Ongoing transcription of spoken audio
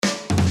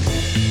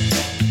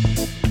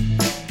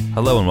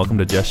Hello and welcome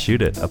to Just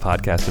Shoot It, a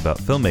podcast about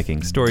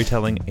filmmaking,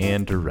 storytelling,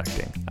 and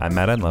directing. I'm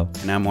Matt Enlow.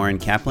 And I'm Warren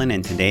Kaplan,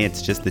 and today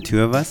it's just the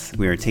two of us.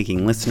 We are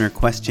taking listener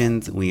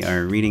questions, we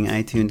are reading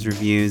iTunes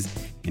reviews,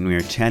 and we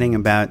are chatting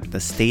about the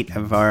state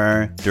of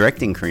our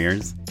directing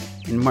careers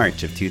in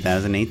March of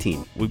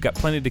 2018. We've got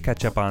plenty to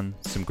catch up on,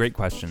 some great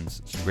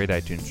questions, some great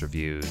iTunes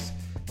reviews.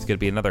 It's going to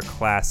be another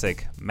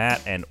classic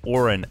Matt and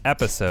Oren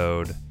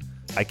episode.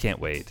 I can't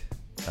wait.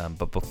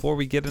 But before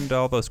we get into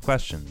all those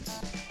questions,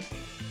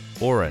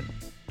 Oren,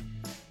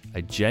 I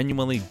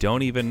genuinely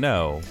don't even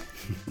know,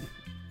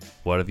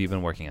 what have you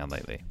been working on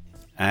lately?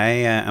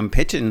 I'm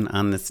pitching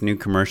on this new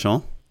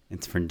commercial.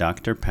 It's for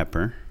Dr.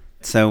 Pepper.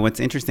 So what's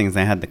interesting is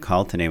I had the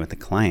call today with the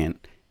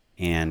client,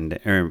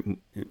 or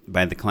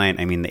by the client,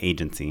 I mean the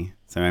agency.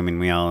 So, I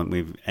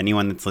mean,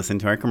 anyone that's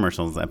listened to our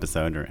commercials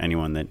episode or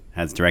anyone that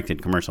has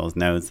directed commercials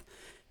knows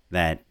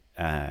that,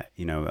 a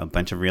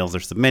bunch of reels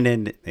are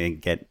submitted.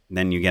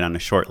 Then you get on a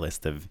short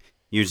list of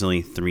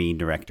usually 3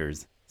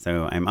 directors.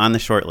 So I'm on the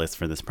short list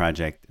for this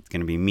project. It's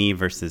going to be me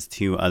versus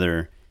 2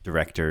 other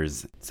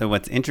directors. So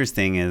what's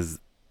interesting is,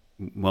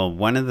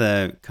 one of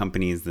the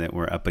companies that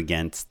we're up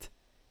against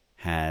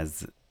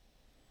has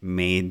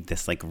made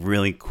this like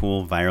really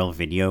cool viral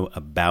video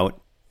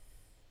about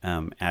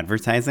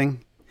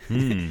advertising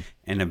and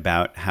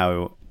about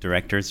how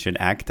directors should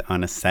act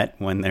on a set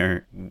when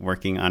they're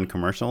working on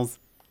commercials.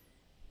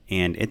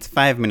 And it's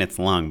 5 minutes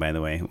long, by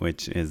the way,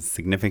 which is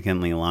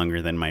significantly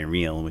longer than my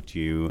reel, which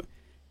you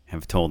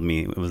have told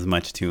me it was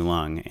much too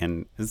long.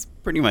 And it's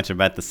pretty much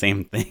about the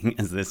same thing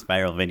as this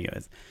viral video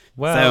is.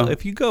 Well,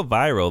 if you go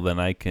viral, then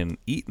I can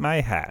eat my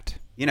hat.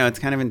 It's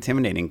kind of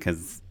intimidating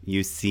because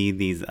you see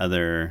these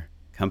other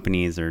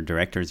companies or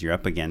directors you're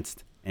up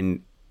against.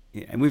 And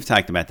we've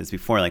talked about this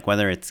before, like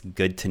whether it's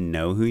good to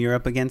know who you're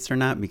up against or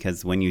not,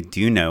 because when you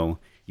do know,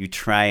 you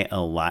try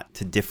a lot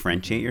to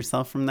differentiate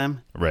yourself from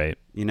them. Right.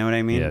 You know what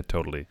I mean? Yeah,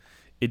 totally.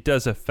 It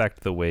does affect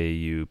the way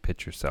you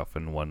pitch yourself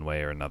in one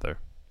way or another,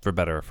 for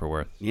better or for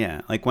worse.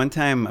 Yeah. Like one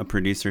time a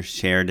producer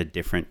shared a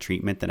different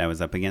treatment that I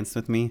was up against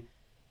with me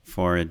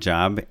for a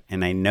job.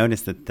 And I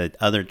noticed that the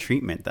other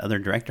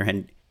director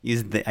had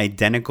used the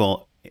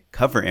identical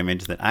cover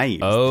image that I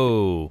used.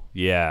 Oh,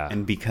 yeah.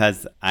 And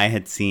because I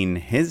had seen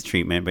his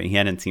treatment, but he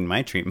hadn't seen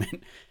my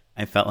treatment,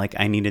 I felt like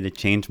I needed to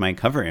change my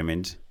cover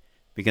image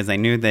because I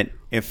knew that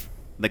if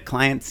the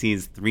client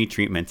sees 3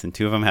 treatments and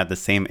 2 of them have the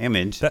same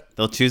image,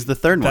 they'll choose the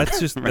third one. That's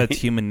just right? That's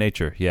human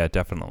nature. Yeah,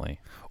 definitely.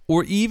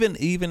 Or even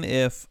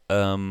if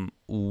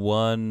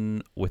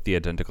one with the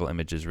identical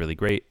image is really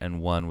great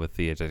and one with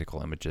the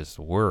identical image is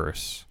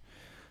worse,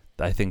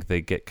 I think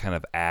they get kind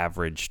of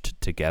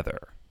averaged together.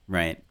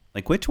 Right.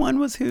 Like which one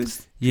was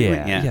whose?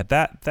 Yeah.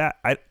 That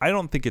I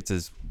don't think it's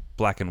as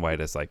black and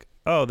white as like,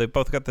 oh, they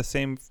both got the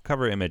same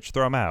cover image,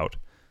 throw them out.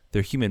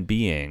 They're human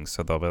beings,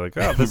 so they'll be like,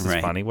 oh, this is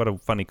right. funny. What a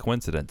funny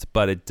coincidence.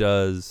 But it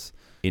does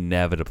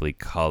inevitably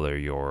color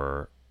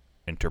your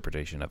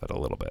interpretation of it a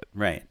little bit.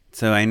 Right.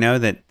 So I know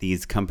that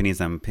these companies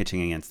I'm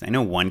pitching against, I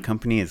know one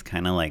company is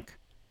kind of like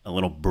a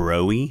little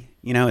bro-y.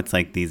 It's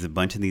like a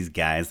bunch of these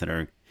guys that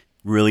are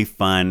really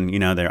fun.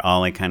 They're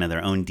all like kind of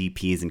their own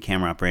DPs and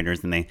camera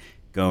operators, and they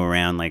go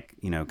around like,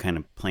 kind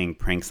of playing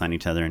pranks on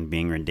each other and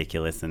being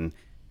ridiculous. And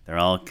they're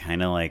all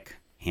kind of like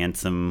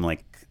handsome,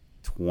 like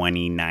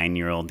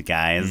 29-year-old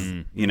guys,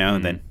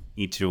 that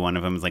each one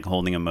of them is like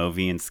holding a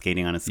Movi and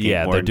skating on a skateboard.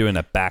 Yeah, they're doing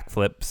a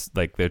backflip.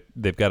 Like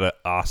they've got an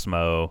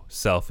Osmo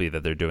selfie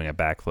that they're doing a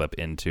backflip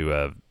into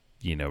a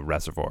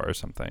reservoir or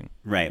something.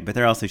 Right, but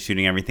they're also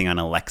shooting everything on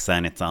Alexa,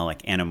 and it's all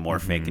like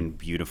anamorphic and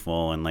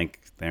beautiful, and like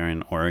they're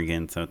in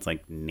Oregon, so it's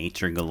like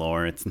nature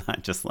galore. It's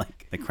not just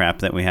like the crap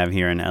that we have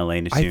here in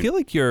LA to shoot. I feel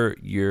like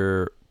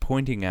you're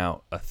pointing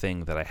out a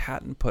thing that I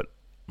hadn't put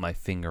my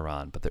finger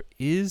on, but there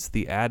is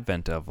the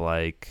advent of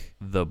like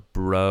the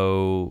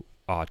bro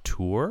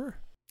tour.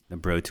 The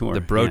bro tour.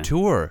 The bro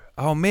tour.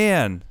 Oh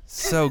man,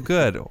 so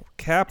good.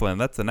 Kaplan,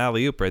 that's an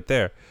alley-oop right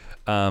there.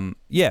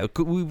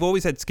 We've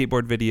always had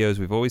skateboard videos.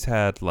 We've always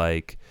had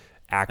like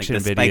action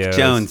like the videos. Spike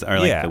Jones are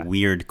like the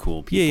weird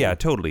cool people. Yeah,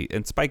 totally.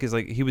 And Spike is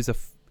like he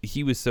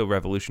was so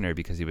revolutionary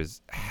because he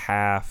was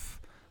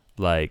half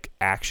like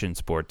action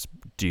sports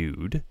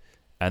dude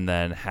and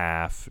then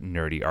half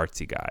nerdy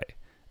artsy guy.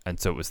 And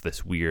so it was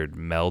this weird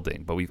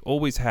melding. But we've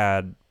always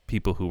had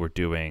people who were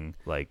doing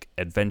like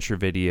adventure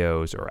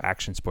videos or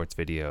action sports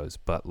videos.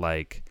 But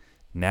like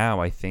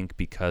now I think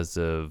because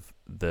of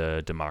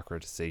the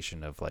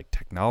democratization of like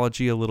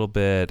technology a little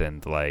bit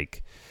and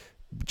like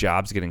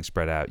jobs getting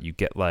spread out, you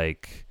get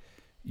like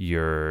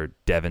your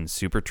Devin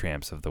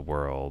Supertramps of the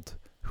world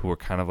who are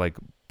kind of like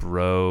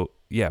bro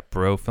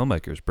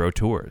filmmakers, bro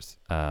tours.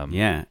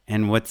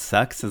 And what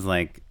sucks is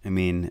like, I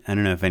mean, I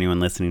don't know if anyone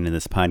listening to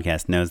this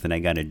podcast knows that I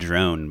got a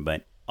drone,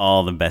 but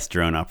all the best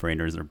drone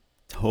operators are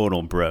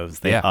total bros.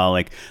 They all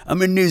like,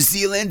 I'm in New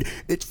Zealand.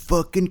 It's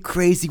fucking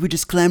crazy. We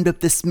just climbed up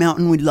this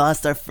mountain. We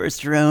lost our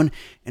first drone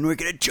and we're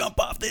going to jump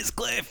off this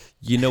cliff.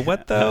 You know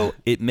what though?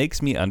 It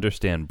makes me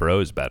understand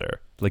bros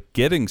better. Like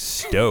getting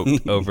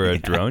stoked over a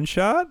drone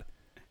shot,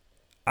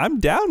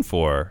 I'm down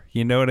for.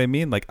 You know what I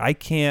mean? Like I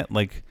can't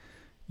like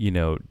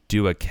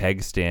do a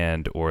keg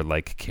stand or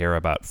like care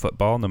about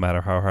football no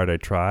matter how hard I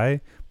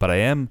try, but I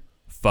am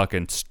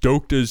fucking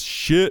stoked as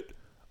shit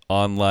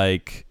on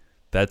like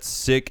that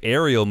sick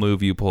aerial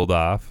move you pulled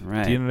off.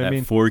 Right. Do you know what I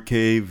mean?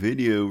 4K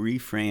video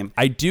reframe.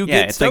 I do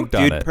get it's stoked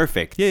like on Dude it.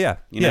 Perfect. Yeah.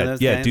 You know those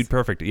guys? Dude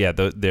Perfect. Yeah,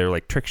 they're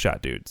like trick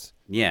shot dudes.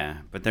 Yeah,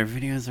 but their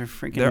videos are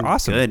freaking They're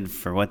awesome. good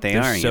for what they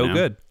They're are. so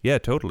good. Yeah,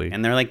 totally.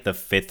 And they're like the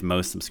 5th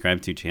most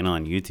subscribed to channel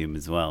on YouTube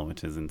as well,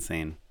 which is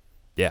insane.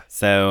 Yeah.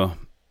 So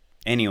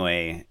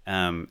anyway,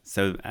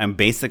 so I'm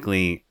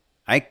basically,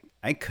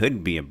 I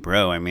could be a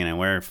bro. I mean, I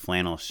wear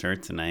flannel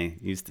shirts and I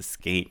used to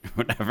skate or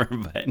whatever.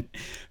 But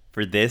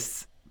for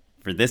this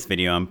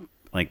video, I'm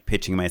like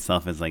pitching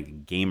myself as like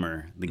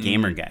the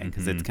gamer guy,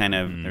 because it's kind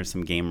of, there's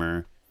some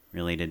gamer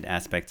related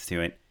aspects to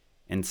it.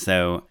 And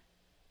so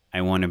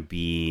I want to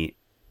be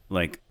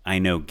like, I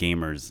know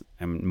gamers.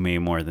 I'm way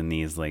more than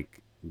these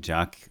like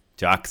jocks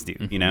do,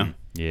 you know?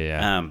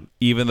 Yeah.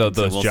 Even though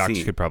those we'll jocks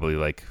see. could probably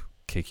like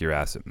kick your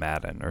ass at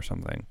Madden or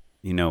something.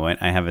 You know what?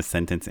 I have a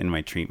sentence in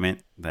my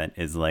treatment that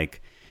is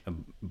like a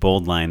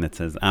bold line that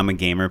says, I'm a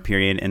gamer,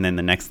 period. And then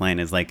the next line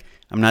is like,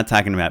 I'm not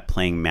talking about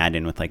playing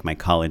Madden with like my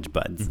college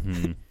buds,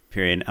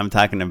 period. I'm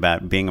talking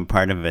about being a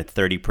part of a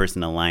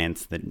 30-person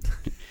alliance that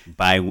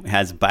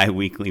has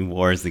bi-weekly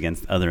wars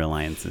against other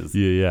alliances.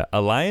 Yeah.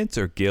 Alliance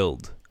or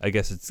guild? I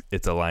guess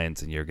it's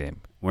alliance in your game.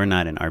 We're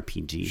not an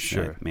RPG,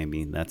 Sure. so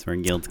maybe that's where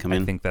guilds come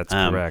in. I think that's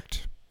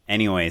correct.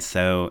 Anyway,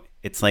 so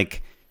it's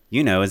like,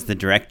 as the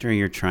director,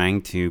 you're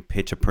trying to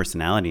pitch a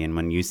personality. And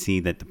when you see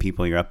that the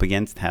people you're up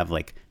against have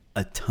like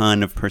a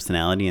ton of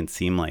personality and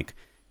seem like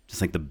just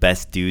like the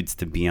best dudes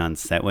to be on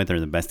set with, or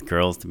the best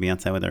girls to be on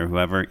set with, or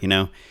whoever,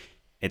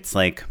 it's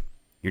like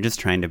you're just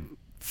trying to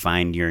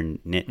find your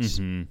niche.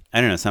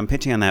 I don't know. So I'm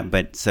pitching on that.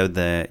 But so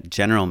the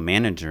general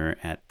manager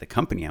at the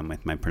company I'm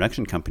with, my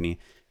production company,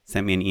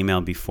 sent me an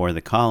email before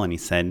the call, and he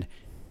said,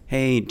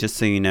 hey, just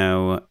so you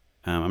know,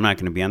 I'm not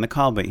going to be on the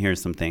call, but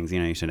here's some things,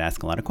 you should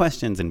ask a lot of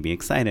questions and be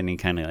excited. And he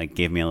kind of like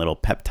gave me a little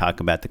pep talk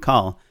about the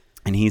call.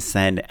 And he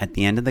said, at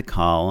the end of the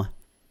call,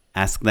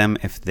 ask them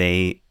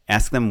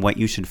what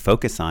you should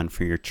focus on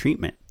for your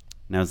treatment.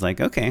 And I was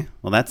like, okay,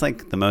 well, that's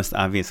like the most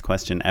obvious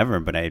question ever,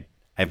 but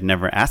I've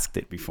never asked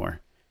it before.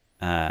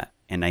 And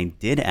I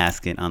did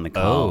ask it on the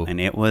call,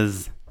 and it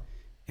was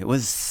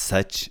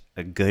such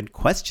a good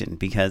question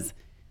because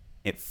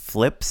it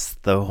flips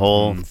the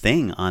whole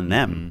thing on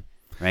them.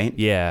 Right?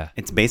 Yeah.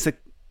 It's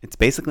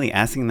basically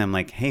asking them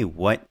like, hey,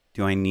 what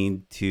do I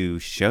need to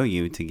show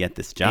you to get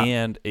this job?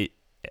 And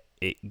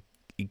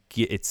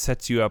it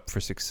sets you up for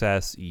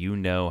success. You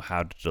know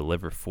how to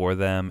deliver for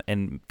them,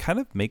 and kind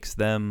of makes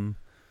them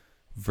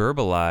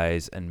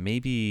verbalize and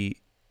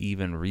maybe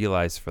even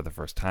realize for the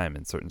first time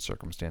in certain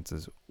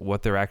circumstances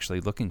what they're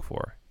actually looking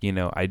for.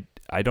 I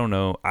don't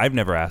know. I've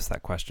never asked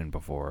that question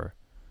before.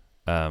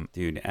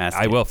 Dude, ask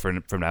I it. will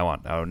from now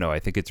on. Oh no, I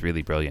think it's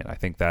really brilliant. I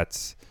think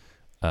that's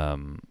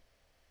an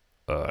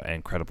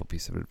incredible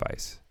piece of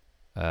advice.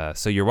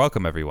 So you're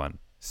welcome, everyone.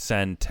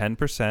 Send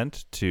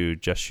 10% to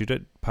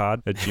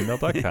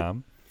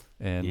justshootitpod@gmail.com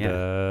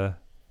and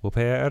we'll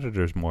pay our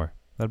editors more.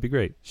 That'd be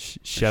great.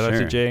 Shout out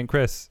to Jay and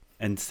Chris.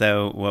 And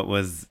so what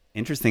was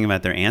interesting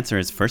about their answer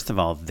is, first of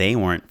all, they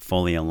weren't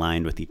fully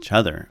aligned with each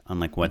other on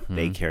like what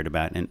they cared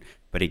about,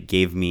 but it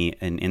gave me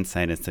an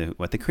insight as to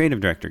what the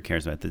creative director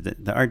cares about,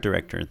 the art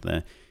director,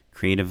 the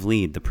creative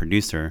lead, the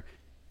producer.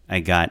 I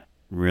got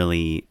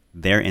really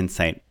their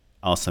insight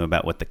also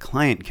about what the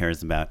client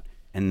cares about.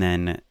 And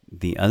then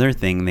the other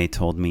thing they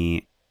told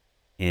me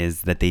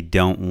is that they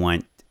don't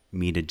want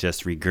me to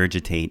just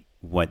regurgitate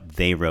what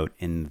they wrote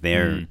in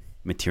their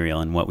material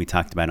and what we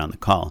talked about on the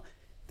call.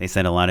 They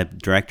said a lot of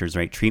directors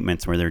write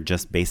treatments where they're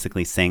just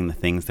basically saying the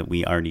things that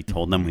we already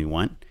told them we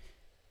want.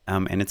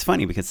 And it's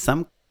funny because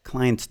some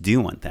clients do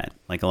want that.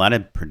 Like a lot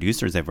of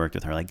producers I've worked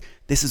with are like,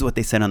 this is what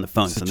they said on the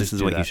phone, so this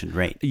is what you should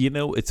write.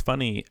 It's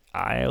funny.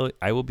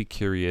 I will be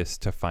curious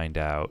to find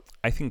out.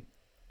 I think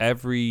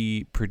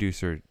every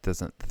producer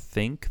doesn't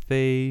think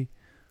they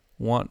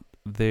want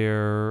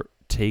their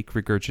take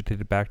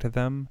regurgitated back to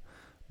them.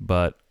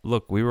 But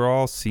look, we were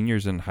all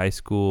seniors in high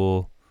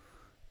school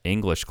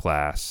English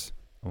class.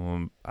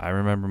 I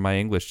remember my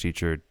English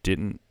teacher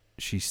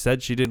she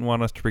said she didn't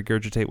want us to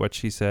regurgitate what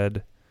she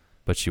said,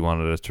 but she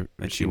wanted us to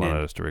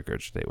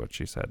regurgitate what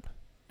she said.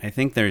 I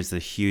think there's a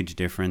huge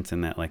difference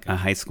in that, like a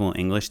high school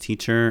English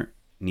teacher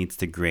needs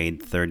to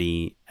grade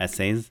 30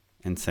 essays.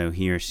 And so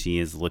he or she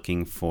is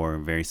looking for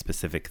very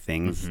specific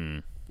things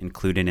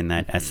included in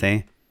that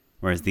essay.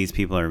 Whereas these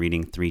people are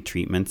reading 3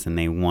 treatments and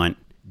they want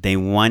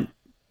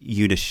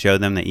you to show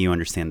them that you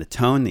understand the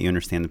tone, that you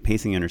understand the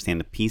pacing, you understand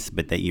the piece,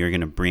 but that you're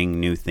going to bring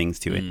new things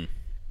to it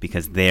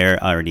because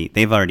they've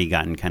already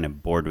gotten kind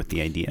of bored with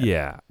the idea.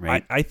 Yeah.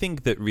 Right. I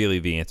think that really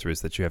the answer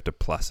is that you have to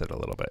plus it a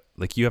little bit.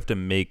 Like you have to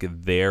make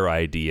their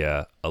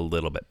idea a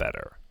little bit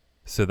better.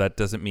 So that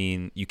doesn't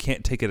mean you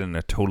can't take it in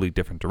a totally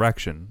different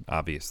direction,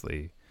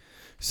 obviously.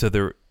 So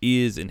there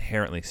is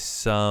inherently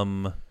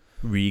some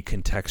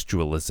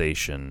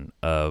recontextualization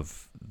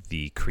of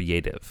the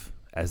creative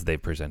as they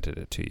presented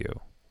it to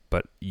you.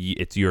 but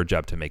it's your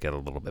job to make it a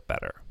little bit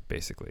better,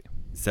 basically.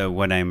 So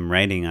what I'm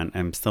writing on,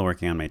 I'm still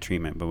working on my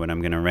treatment, but what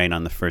I'm going to write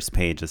on the first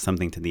page is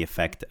something to the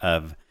effect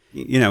of,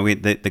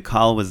 the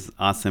call was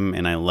awesome,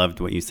 and I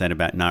loved what you said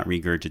about not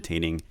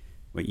regurgitating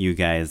what you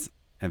guys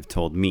have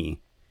told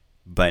me.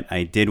 But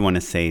I did want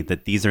to say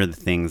that these are the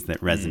things that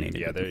resonated.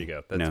 Yeah, there you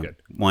go. That's good.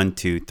 1,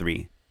 2,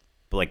 3.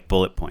 Like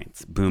bullet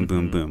points. Boom,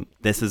 boom, boom.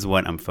 This is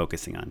what I'm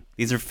focusing on.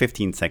 These are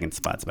 15-second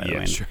spots, by the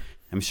way. Sure.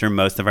 I'm sure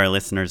most of our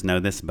listeners know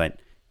this, but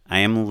I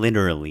am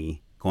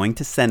literally going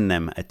to send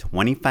them a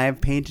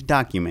 25-page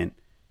document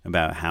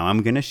about how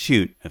I'm going to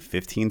shoot a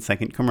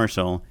 15-second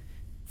commercial,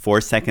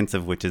 4 seconds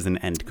of which is an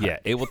end card. Yeah,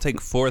 it will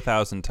take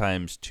 4,000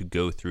 times to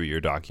go through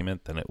your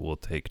document than it will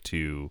take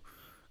to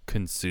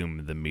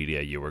consume the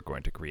media you were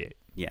going to create.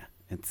 Yeah,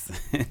 it's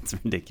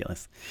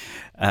ridiculous.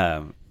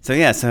 So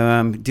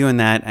I'm doing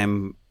that.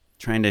 I'm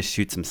trying to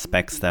shoot some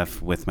spec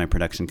stuff with my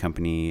production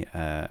company.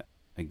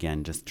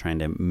 Again, just trying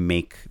to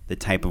make the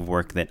type of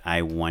work that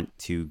I want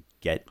to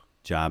get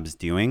jobs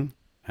doing.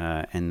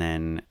 And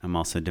then I'm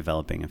also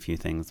developing a few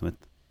things with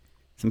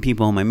some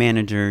people. My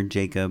manager,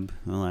 Jacob,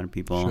 a lot of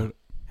people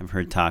have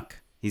heard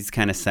talk. He's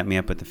kind of set me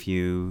up with a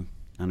few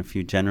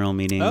general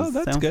meetings. Oh,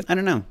 that's good. I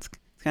don't know. It's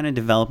kind of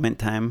development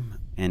time,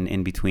 and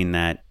in between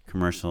that,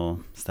 commercial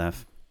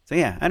stuff. So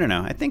yeah, I don't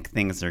know. I think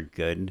things are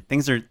good.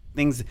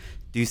 Things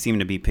do seem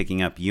to be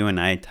picking up. You and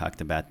I talked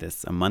about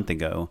this a month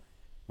ago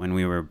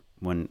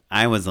when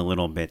I was a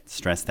little bit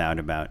stressed out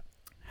about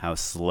how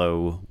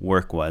slow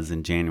work was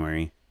in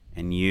January,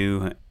 and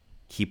you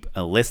keep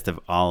a list of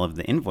all of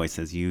the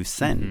invoices you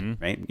send,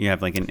 right? You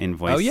have like an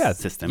invoice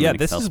system. Yeah, an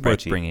this Excel is spreadsheet.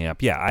 worth bringing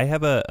up. Yeah, I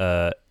have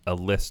a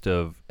list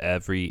of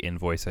every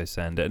invoice I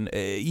send, and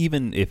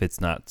even if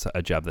it's not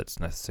a job that's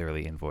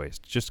necessarily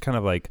invoiced, just kind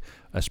of like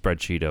a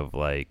spreadsheet of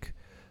like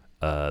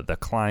the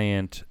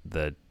client,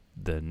 the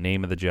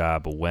name of the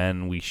job,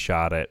 when we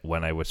shot it,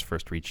 when I was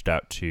first reached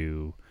out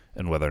to,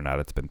 and whether or not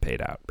it's been paid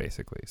out,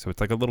 basically. So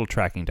it's like a little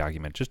tracking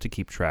document just to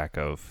keep track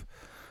of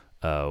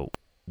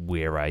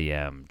where I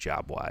am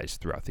job-wise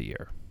throughout the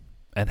year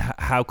and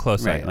how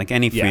close I am. Like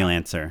any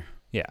freelancer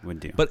would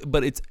do.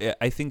 But it's,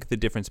 I think the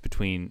difference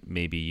between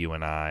maybe you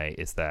and I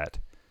is that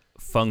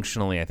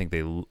functionally I think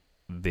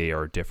they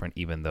are different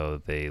even though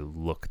they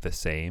look the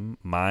same.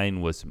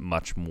 Mine was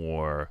much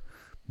more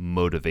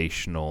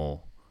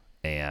motivational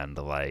and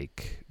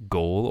like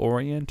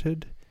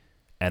goal-oriented,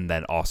 and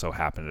then also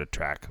happened to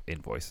track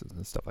invoices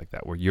and stuff like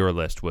that, where your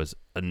list was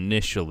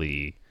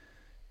initially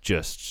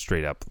just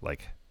straight up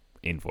like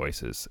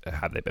invoices,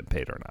 have they been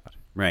paid or not?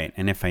 Right.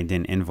 And if I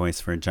didn't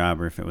invoice for a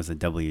job, or if it was a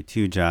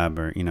W-2 job,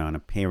 or on a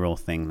payroll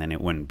thing, then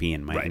it wouldn't be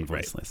in my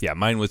invoice list. Yeah,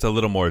 mine was a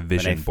little more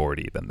vision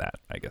boardy than that,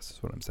 I guess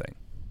is what I'm saying.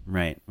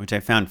 Right. Which I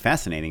found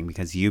fascinating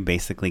because you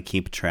basically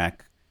keep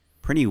track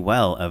pretty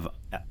well of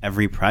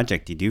every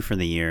project you do for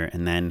the year.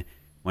 And then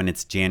when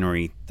it's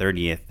January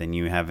 30th and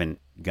you haven't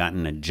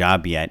gotten a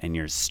job yet and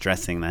you're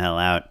stressing the hell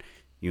out,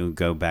 you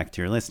go back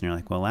to your list and you're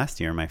like, well, last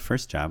year my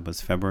first job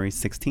was February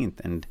 16th.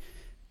 And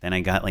then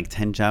I got like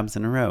 10 jobs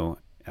in a row.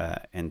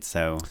 And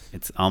so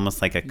it's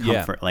almost like a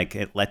comfort, like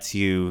it lets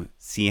you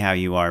see how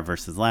you are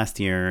versus last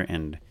year.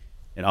 And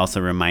it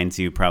also reminds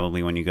you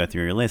probably when you go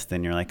through your list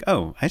and you're like,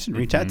 oh, I should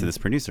reach out to this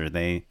producer.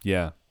 They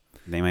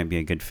might be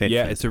a good fit.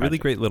 Yeah, for this it's a really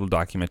project. great little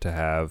document to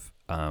have.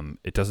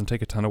 It doesn't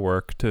take a ton of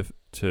work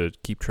to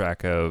keep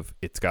track of.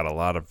 It's got a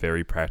lot of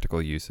very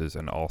practical uses.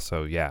 And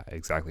also, yeah,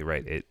 exactly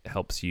right. It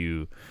helps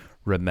you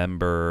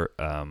remember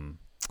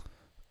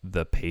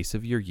the pace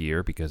of your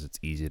year because it's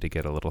easy to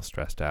get a little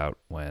stressed out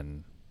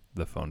when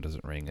the phone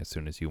doesn't ring as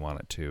soon as you want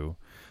it to.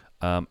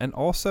 And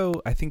also,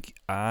 I think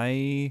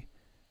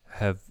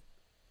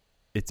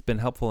it's been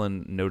helpful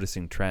in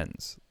noticing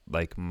trends.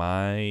 Like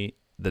the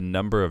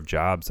number of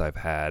jobs I've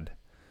had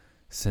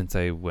since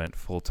I went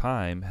full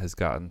time has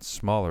gotten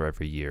smaller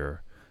every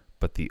year,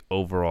 but the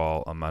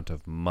overall amount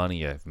of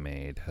money I've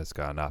made has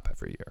gone up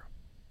every year.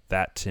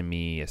 That to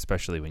me,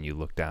 especially when you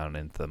look down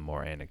into the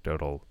more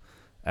anecdotal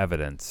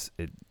evidence,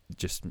 it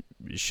just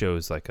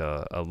shows like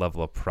a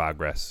level of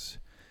progress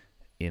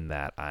in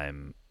that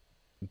I'm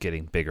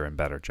getting bigger and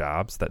better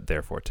jobs that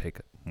therefore take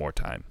more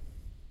time,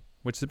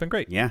 which has been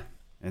great. Yeah.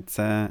 It's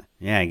I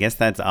guess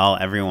that's all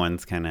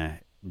everyone's kind of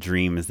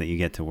dream is that you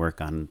get to work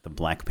on the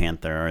Black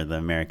Panther or the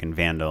American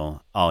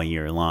Vandal all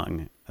year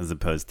long, as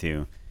opposed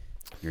to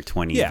your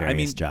 20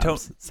 various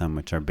jobs, some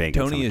which are big.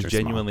 Tony and some is which are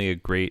genuinely a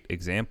great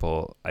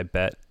example. I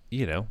bet,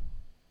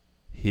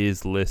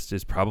 his list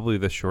is probably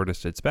the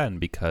shortest it's been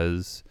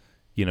because,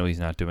 he's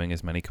not doing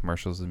as many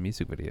commercials and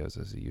music videos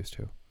as he used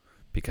to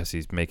because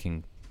he's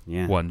making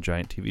one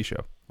giant TV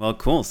show. Well,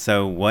 cool.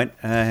 So what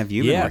have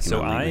you been working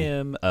on lately? I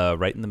am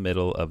right in the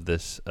middle of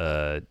this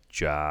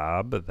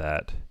job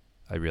that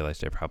I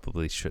realized I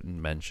probably shouldn't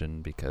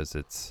mention because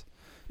it's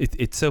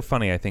so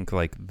funny. I think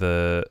like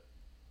the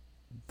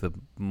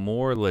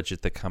more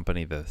legit the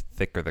company, the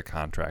thicker the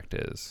contract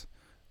is.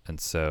 And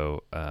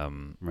so,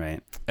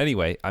 right.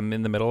 Anyway, I'm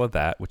in the middle of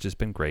that, which has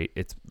been great.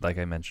 It's like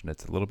I mentioned,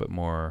 it's a little bit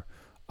more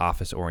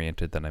office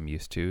oriented than I'm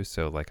used to.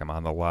 So like I'm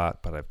on the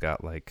lot, but I've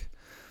got like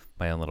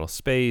my own little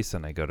space,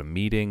 and I go to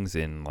meetings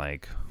in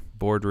like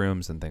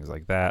boardrooms and things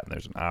like that. And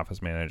there's an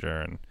office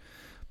manager and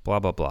blah,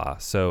 blah, blah.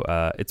 So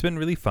it's been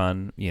really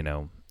fun. You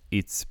know,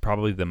 it's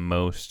probably the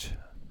most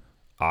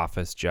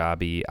office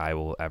jobby I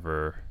will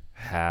ever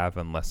have,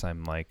 unless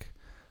I'm like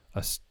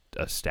a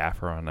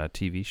staffer on a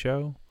TV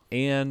show.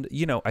 And,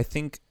 you know, I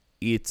think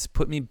it's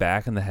put me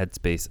back in the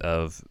headspace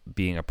of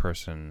being a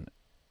person.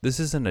 This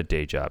isn't a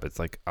day job. It's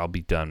like I'll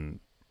be done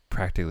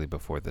practically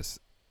before this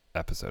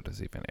episode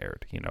has even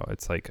aired. You know,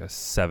 it's like a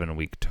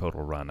 7-week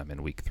total run. I'm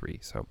in week 3.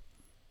 So,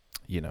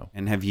 you know.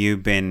 And have you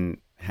been,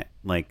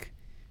 like,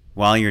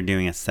 while you're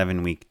doing a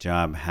 7-week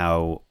job,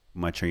 how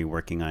much are you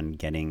working on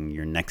getting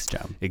your next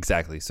job?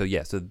 Exactly. So,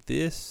 yeah. So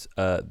this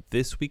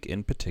week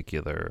in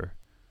particular,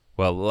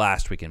 well,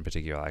 last week in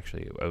particular,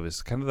 actually, it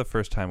was kind of the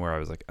first time where I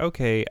was like,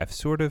 okay, I've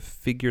sort of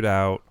figured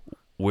out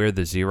where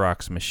the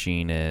Xerox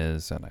machine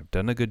is, and I've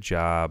done a good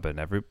job, and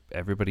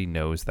everybody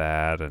knows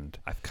that, and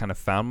I've kind of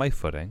found my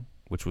footing,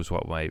 which was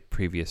what my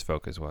previous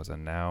focus was,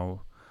 and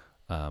now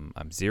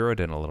I'm zeroed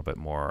in a little bit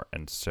more,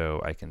 and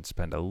so I can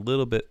spend a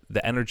little bit,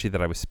 the energy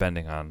that I was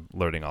spending on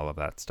learning all of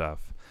that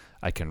stuff,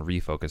 I can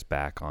refocus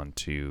back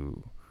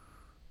onto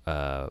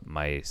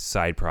my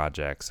side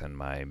projects and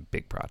my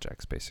big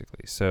projects,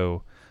 basically.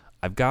 So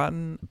I've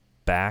gotten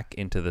back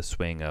into the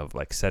swing of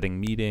like setting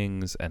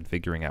meetings and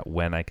figuring out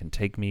when I can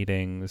take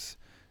meetings,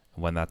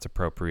 when that's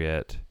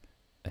appropriate.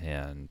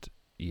 And,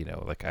 you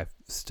know, like I've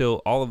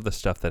still, all of the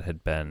stuff that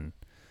had been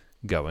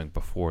going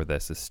before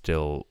this is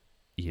still,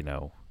 you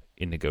know,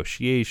 in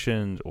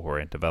negotiations or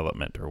in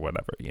development or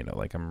whatever, you know,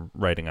 like I'm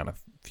writing on a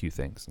few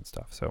things and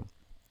stuff. So,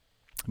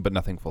 but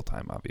nothing full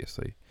time,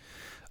 obviously.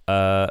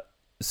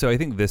 So I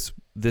think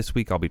this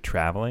week I'll be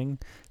traveling.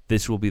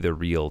 This will be the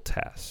real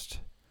test.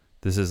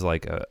 This is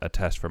like a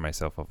test for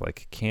myself of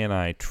like, can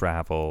I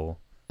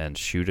travel and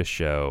shoot a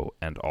show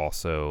and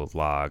also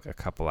log a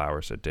couple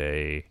hours a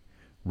day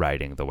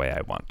writing the way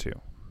I want to?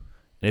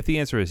 And if the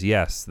answer is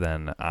yes,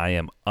 then I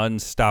am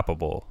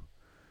unstoppable.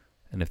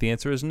 And if the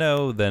answer is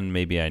no, then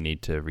maybe I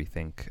need to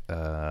rethink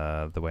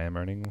the way I'm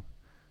earning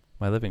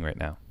my living right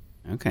now.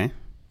 Okay.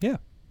 Yeah.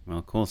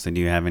 Well, cool. So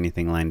do you have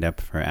anything lined up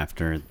for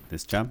after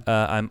this job?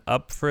 I'm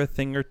up for a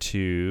thing or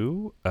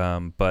two,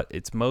 but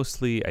it's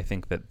mostly, I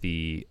think that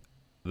the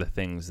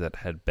things that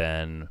had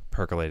been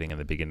percolating in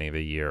the beginning of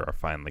the year are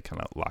finally kind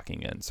of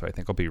locking in. So I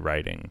think I'll be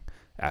writing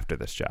after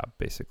this job,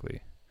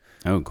 basically.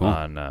 Oh, cool.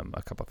 On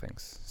a couple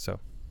things. So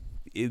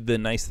the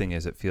nice thing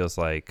is it feels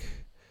like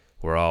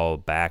we're all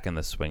back in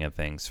the swing of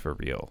things for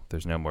real.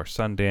 There's no more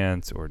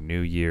Sundance or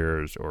New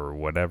Year's or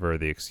whatever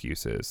the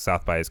excuse is.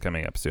 South by is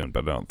coming up soon,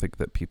 but I don't think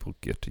that people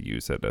get to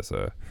use it as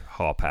a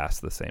hall pass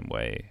the same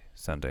way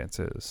Sundance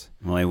is.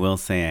 Well, I will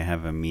say I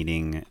have a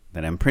meeting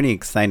that I'm pretty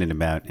excited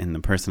about, and the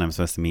person I'm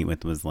supposed to meet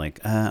with was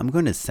like, I'm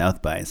going to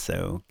South by,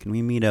 so can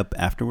we meet up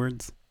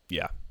afterwards?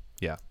 Yeah.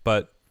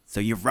 But so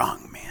you're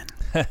wrong,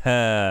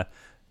 man.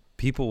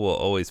 People will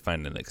always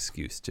find an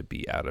excuse to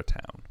be out of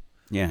town.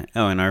 Yeah.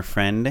 Oh, and our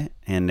friend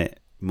and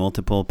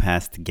multiple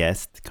past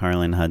guest,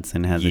 Carlin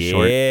Hudson, has a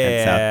short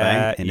at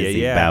South by. It is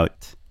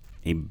about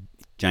a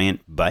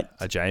giant butt.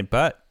 A giant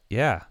butt,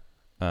 yeah.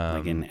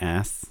 Like an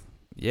ass.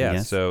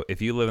 Yeah, so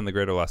if you live in the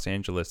greater Los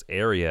Angeles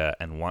area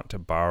and want to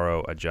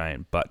borrow a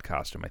giant butt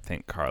costume, I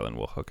think Carlin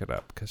will hook it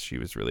up because she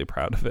was really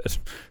proud of it.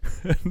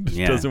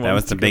 Yeah, that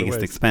was the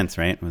biggest expense,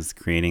 right? Was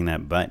creating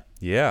that butt.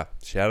 Yeah,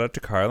 shout out to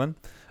Carlin.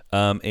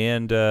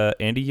 And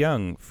Andy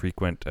Young,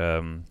 frequent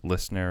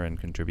listener and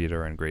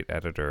contributor and great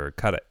editor,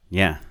 cut it.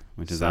 Yeah,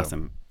 which is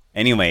awesome.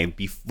 Anyway,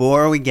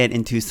 before we get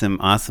into some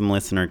awesome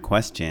listener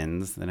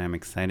questions that I'm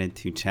excited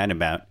to chat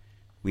about,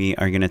 we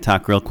are going to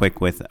talk real quick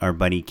with our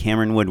buddy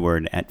Cameron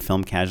Woodward at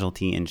Film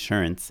Casualty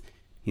Insurance.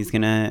 He's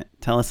going to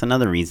tell us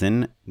another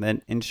reason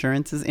that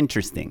insurance is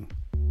interesting.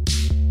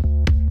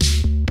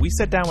 We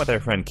sat down with our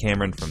friend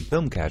Cameron from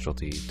Film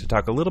Casualty to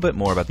talk a little bit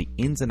more about the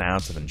ins and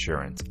outs of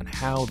insurance and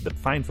how the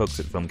fine folks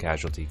at Film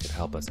Casualty could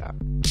help us out.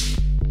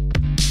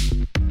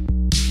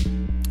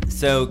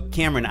 So,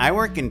 Cameron, I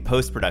work in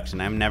post-production.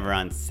 I'm never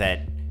on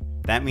set.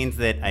 That means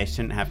that I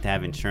shouldn't have to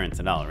have insurance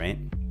at all, right?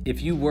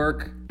 If you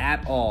work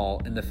at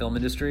all in the film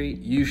industry,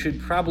 you should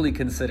probably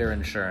consider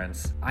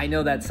insurance. I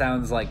know that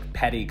sounds like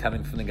petty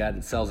coming from the guy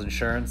that sells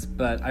insurance,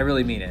 but I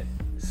really mean it.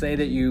 Say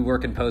that you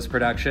work in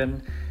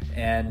post-production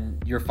and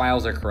your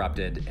files are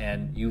corrupted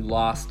and you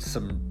lost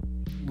some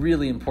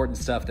really important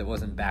stuff that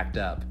wasn't backed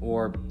up.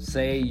 Or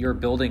say your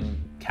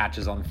building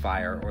catches on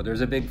fire or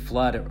there's a big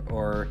flood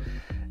or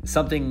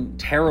something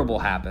terrible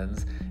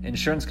happens.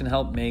 Insurance can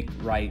help make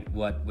right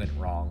what went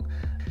wrong.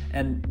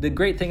 And the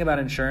great thing about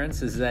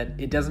insurance is that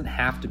it doesn't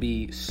have to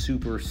be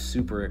super,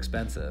 super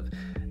expensive.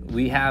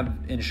 We have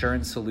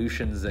insurance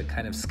solutions that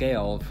kind of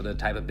scale for the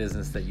type of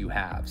business that you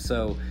have.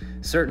 So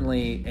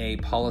certainly a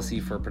policy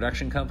for a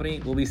production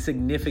company will be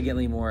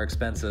significantly more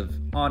expensive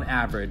on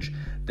average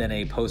than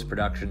a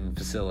post-production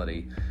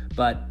facility.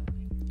 But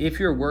if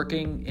you're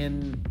working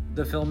in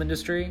the film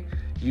industry,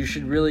 you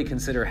should really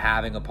consider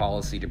having a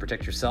policy to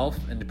protect yourself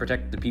and to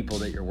protect the people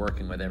that you're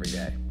working with every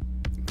day.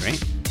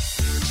 Great.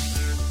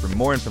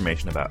 more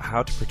information about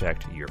how to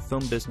protect your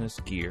film business,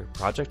 gear,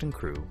 project, and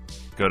crew,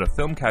 go to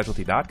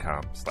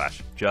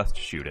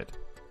filmcasualty.com/justshootit.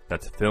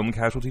 That's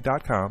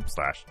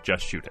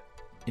filmcasualty.com/justshootit.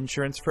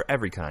 Insurance for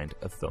every kind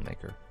of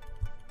filmmaker.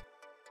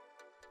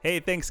 Hey,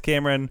 thanks,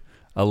 Cameron.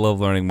 I love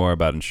learning more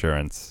about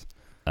insurance.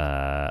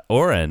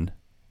 Oren.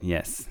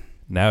 Yes.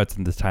 Now it's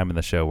in this time in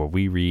the show where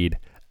we read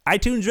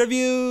iTunes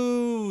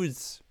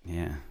reviews.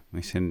 Yeah,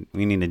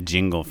 we need a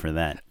jingle for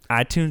that.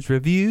 iTunes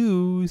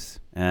reviews.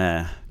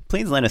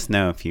 Please let us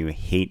know if you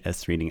hate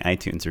us reading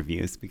iTunes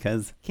reviews,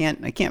 because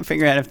I can't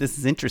figure out if this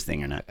is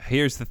interesting or not.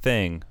 Here's the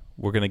thing.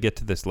 We're going to get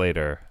to this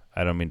later.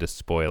 I don't mean to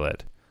spoil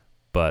it,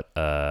 but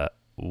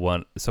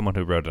someone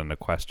who wrote in a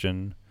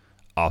question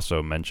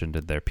also mentioned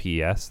in their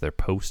PS, their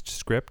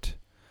postscript,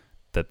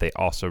 that they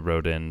also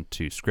wrote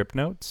into script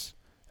notes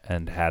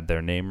and had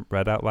their name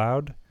read out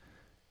loud,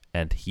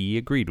 and he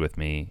agreed with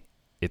me.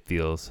 It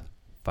feels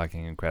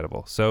fucking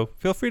incredible. So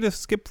feel free to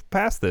skip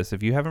past this.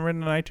 If you haven't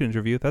written an iTunes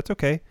review, that's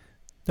okay.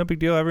 No big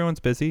deal. Everyone's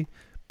busy.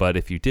 But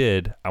if you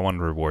did, I want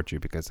to reward you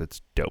because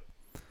it's dope.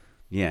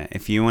 Yeah,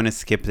 if you want to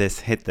skip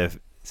this, hit the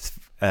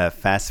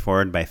fast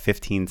forward by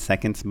 15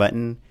 seconds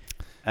button.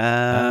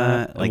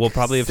 We'll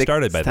probably have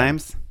started by then.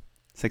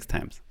 6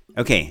 times.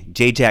 Okay,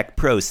 JJack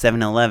Pro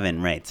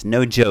 711 writes,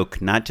 no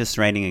joke, not just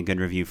writing a good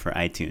review for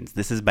iTunes.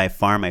 This is by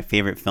far my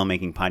favorite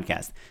filmmaking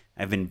podcast.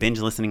 I've been binge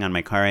listening on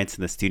my car rides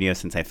to the studio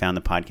since I found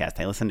the podcast.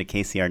 I listened to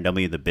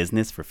KCRW The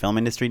Business for film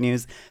industry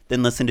news,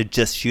 then listened to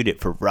Just Shoot It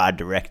for raw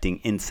directing,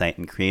 insight,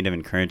 and creative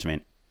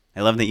encouragement.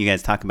 I love that you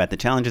guys talk about the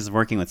challenges of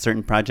working with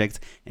certain projects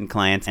and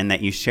clients, and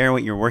that you share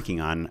what you're working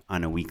on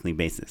a weekly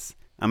basis.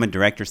 I'm a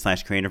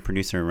director/creative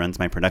producer who runs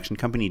my production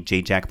company,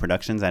 JJack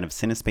Productions, out of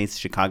Cinespace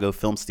Chicago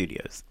Film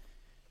Studios.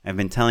 I've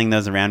been telling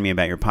those around me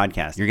about your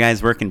podcast. Your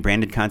guys' work in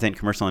branded content,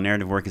 commercial, and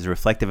narrative work is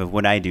reflective of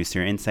what I do, so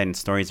your insight and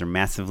stories are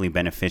massively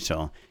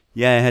beneficial.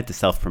 Yeah, I had to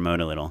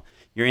self-promote a little.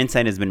 Your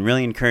insight has been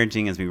really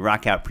encouraging as we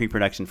rock out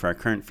pre-production for our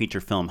current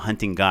feature film,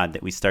 Hunting God,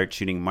 that we start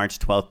shooting March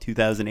 12th,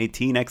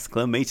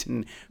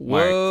 2018, !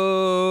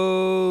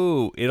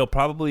 Whoa!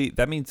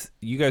 That means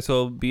you guys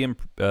will be in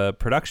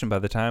production by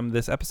the time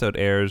this episode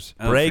airs.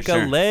 Oh, break for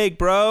sure. a leg,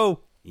 bro!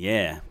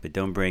 Yeah, but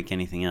don't break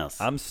anything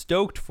else. I'm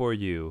stoked for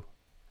you.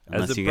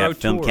 Unless you got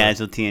Film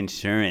Casualty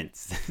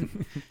insurance.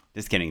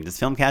 Just kidding. Does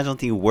Film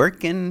Casualty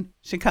work in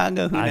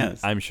Chicago? Who knows?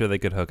 I'm sure they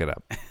could hook it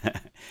up.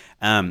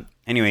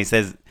 Anyway, he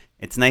says,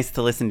 it's nice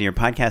to listen to your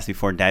podcast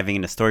before diving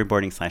into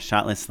storyboarding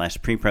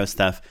 /shotlist/pre-pro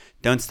stuff.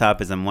 Don't stop,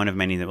 as I'm one of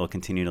many that will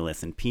continue to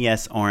listen.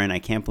 P.S. Oren, I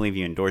can't believe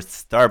you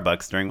endorsed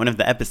Starbucks during one of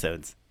the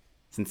episodes.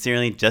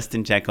 Sincerely,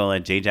 Justin Jekyll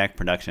at JJack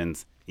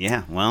Productions.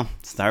 Yeah, well,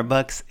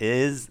 Starbucks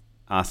is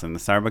awesome. The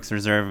Starbucks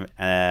Reserve,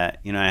 I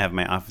have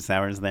my office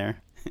hours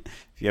there.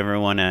 If you ever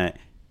want to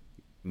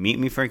meet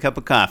me for a cup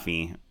of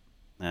coffee,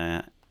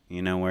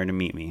 you know where to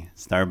meet me.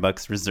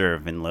 Starbucks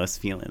Reserve in Los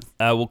Feliz.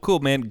 Well,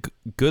 cool, man.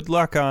 Good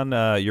luck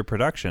on your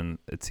production.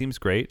 It seems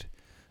great.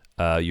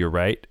 You're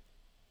right.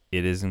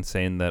 It is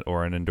insane that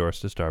Oren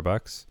endorsed a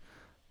Starbucks.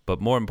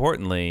 But more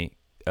importantly,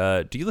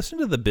 do you listen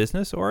to The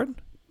Business, Oren?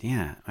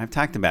 Yeah, I've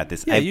talked about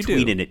this. Yeah, I've you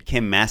tweeted at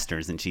Kim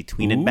Masters, and she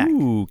tweeted back.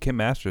 Ooh, Kim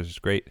Masters is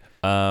great.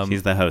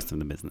 She's the host of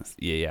The Business.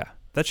 Yeah.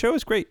 That show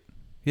is great.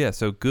 Yeah,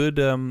 so good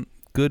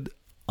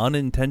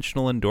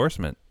unintentional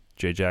endorsement,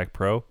 JJack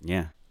Pro.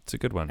 Yeah. It's a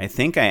good one. I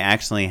think I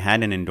actually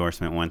had an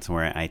endorsement once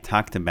where I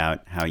talked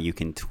about how you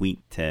can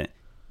tweet to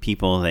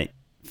people that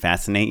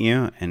fascinate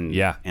you, and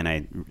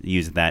I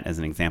used that as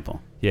an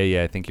example.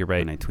 Yeah, I think you're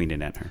right. And I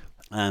tweeted at her.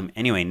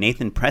 Anyway,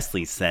 Nathan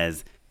Presley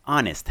says,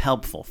 honest,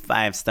 helpful,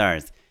 5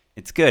 stars.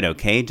 It's good,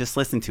 okay? Just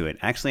listen to it.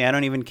 Actually, I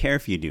don't even care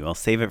if you do. I'll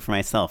save it for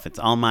myself. It's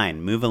all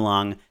mine. Move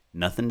along.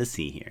 Nothing to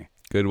see here.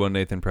 Good one,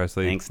 Nathan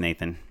Presley. Thanks,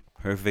 Nathan.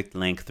 Perfect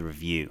length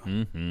review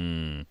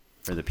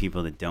for the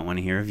people that don't want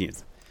to hear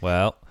reviews.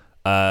 Well,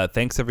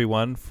 thanks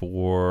everyone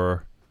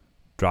for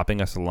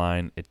dropping us a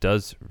line. It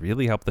does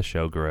really help the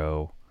show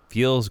grow.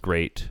 Feels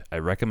great. I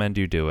recommend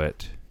you do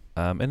it.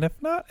 And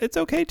if not, it's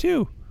okay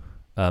too.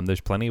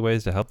 There's plenty of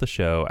ways to help the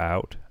show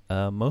out,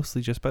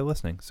 mostly just by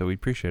listening. So we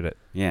appreciate it.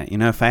 Yeah,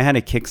 if I had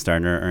a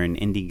Kickstarter or an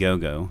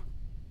Indiegogo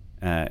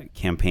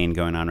campaign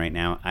going on right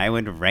now, I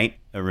would write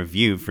a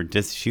review for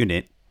Just Shoot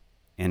It,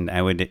 and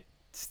I would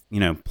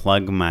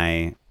plug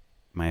my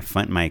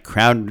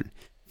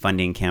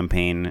crowdfunding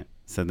campaign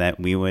so that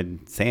we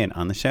would say it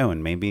on the show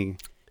and maybe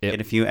get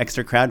a few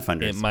extra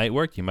crowdfunders. It might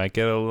work. You might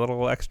get a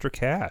little extra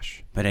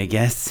cash. But I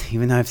guess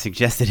even though I've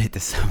suggested it to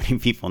so many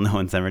people, no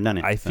one's ever done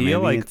it. I feel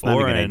like it's not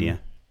Oren, a good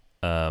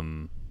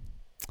idea.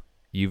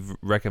 You've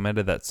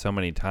recommended that so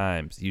many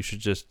times. You should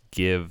just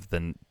give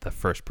the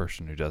first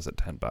person who does it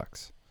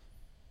 $10.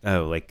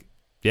 Oh, like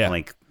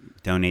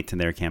donate to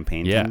their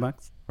campaign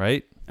 $10?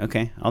 Right?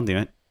 Okay, I'll do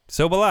it.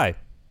 So will I.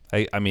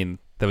 I mean,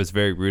 that was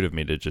very rude of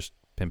me to just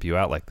pimp you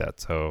out like that.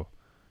 So,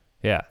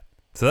 yeah.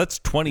 So that's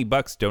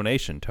 $20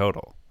 donation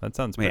total. That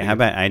sounds pretty Wait, how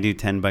good. about I do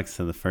 $10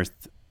 to the first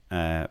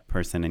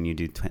person and you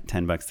do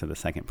 $10 to the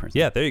second person?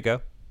 Yeah, there you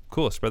go.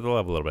 Cool. Spread the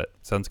love a little bit.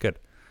 Sounds good.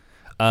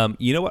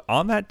 You know what?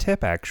 On that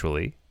tip,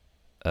 actually,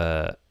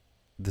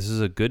 this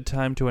is a good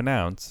time to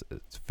announce.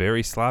 It's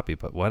very sloppy,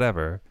 but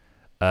whatever.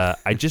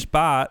 I just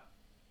bought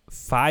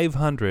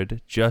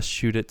 500 Just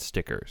Shoot It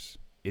stickers.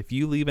 If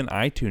you leave an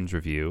iTunes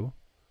review,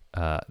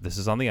 this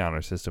is on the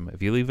honor system.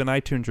 If you leave an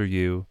iTunes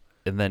review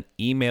and then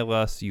email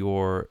us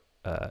your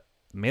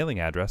mailing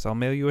address, I'll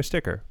mail you a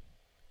sticker.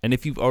 And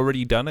if you've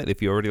already done it,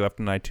 if you already left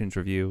an iTunes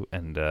review,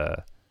 and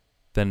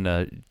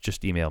then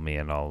just email me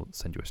and I'll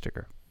send you a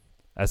sticker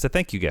as a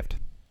thank you gift.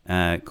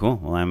 Cool.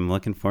 Well, I'm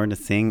looking forward to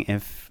seeing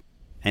if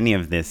any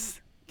of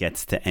this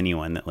gets to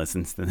anyone that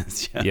listens to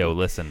this show. Yo,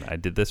 listen, I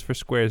did this for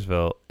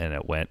Squaresville and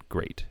it went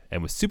great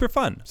and was super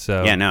fun.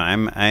 So yeah, no,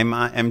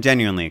 I'm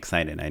genuinely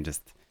excited. I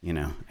just,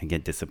 I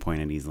get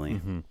disappointed easily.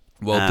 Mm-hmm.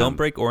 Well, don't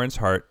break Oren's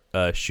heart.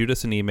 Shoot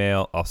us an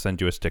email. I'll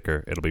send you a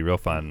sticker. It'll be real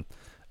fun.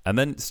 And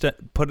then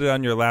put it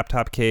on your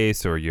laptop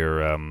case or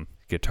your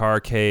guitar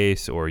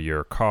case or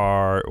your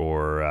car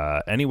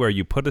or anywhere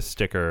you put a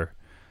sticker,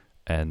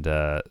 and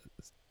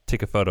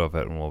take a photo of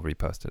it and we'll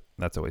repost it.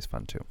 That's always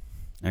fun too.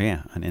 Oh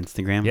yeah, on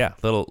Instagram. Yeah,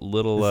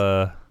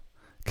 little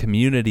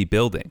community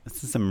building.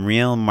 This is some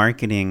real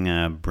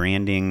marketing,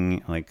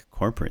 branding, like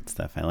corporate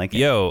stuff. I like it.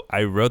 Yo,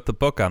 I wrote the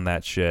book on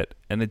that shit,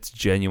 and it's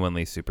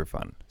genuinely super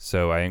fun.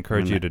 So I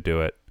encourage you to do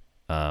it.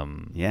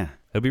 Yeah,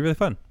 it'll be really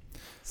fun.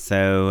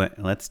 So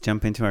let's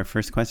jump into our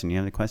first question. You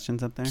have the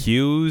questions up there?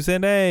 Q's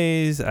and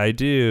A's. I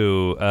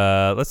do.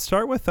 Let's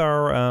start with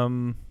our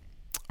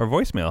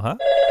voicemail, huh?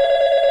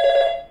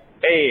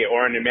 Hey,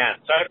 Oren and Matt.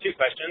 So I have two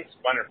questions.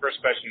 The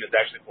first question is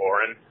actually for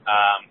Oren.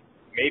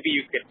 Maybe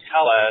you could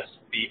tell us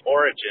the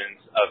origins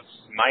of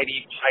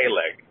Smitey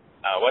Pyleg.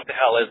 What the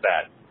hell is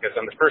that? Because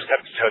on the first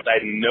episode, I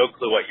had no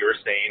clue what you were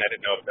saying. I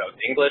didn't know if that was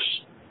English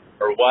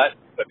or what,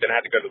 but then I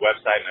had to go to the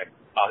website and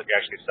I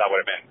actually saw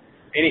what it meant.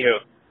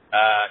 Anywho,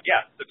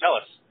 so tell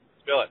us.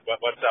 Spill it.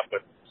 What's up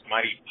with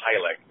Smitey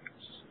Pyleg?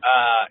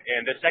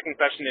 And the second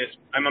question is,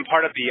 I'm a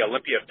part of the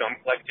Olympia Film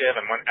Collective.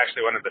 I'm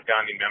actually one of the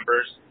founding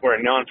members. We're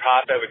a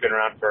nonprofit. We've been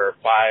around for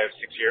 6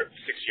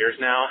 years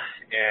now,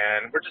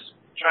 and we're just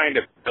trying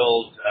to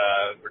build,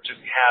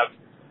 have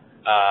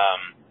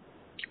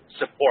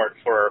support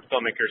for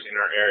filmmakers in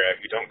our area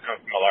who don't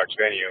come from a large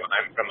venue.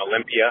 I'm from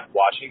Olympia,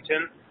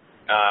 Washington.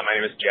 My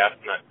name is Jeff.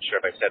 I'm not sure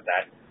if I said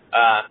that.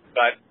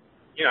 But,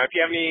 if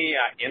you have any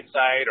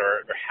insight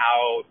or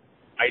how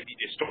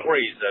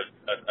stories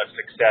of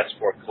success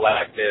for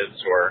collectives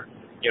or,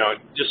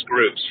 just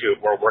groups who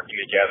are working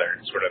together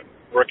and sort of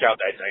work out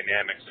that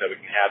dynamic so we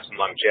can have some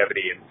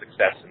longevity and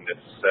success in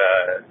this,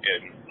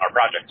 in our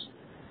projects.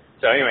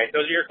 So anyway,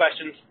 those are your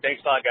questions.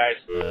 Thanks a lot,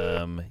 guys.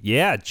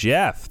 Yeah,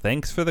 Jeff,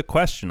 thanks for the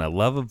question. I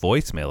love a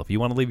voicemail. If you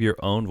want to leave your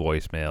own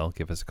voicemail,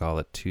 give us a call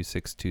at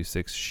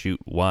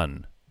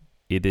 2626-SHOOT-1.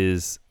 It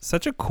is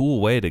such a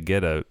cool way to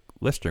get a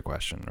listener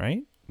question,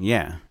 right?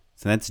 Yeah.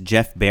 So that's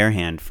Jeff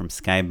Bearhand from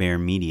Sky Bear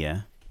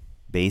Media,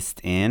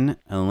 based in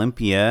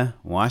Olympia,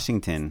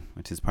 Washington,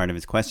 which is part of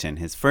his question.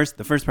 The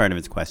first part of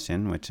his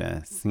question, which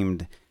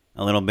seemed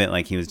a little bit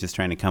like he was just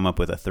trying to come up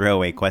with a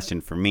throwaway question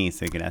for me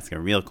so he could ask a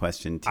real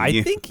question to you.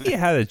 I think he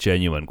had a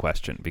genuine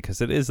question because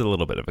it is a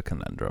little bit of a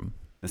conundrum.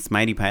 The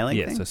Smitey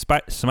Pyleg thing? Yeah, so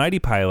Smitey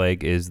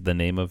Pyleg is the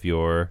name of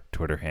your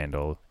Twitter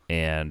handle,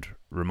 and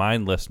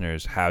remind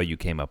listeners how you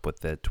came up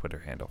with the Twitter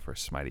handle for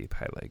Smitey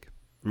Pyleg.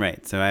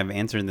 Right. So I've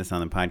answered this on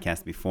the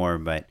podcast before,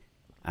 but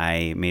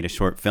I made a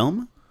short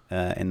film,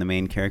 and the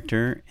main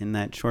character in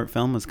that short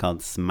film was called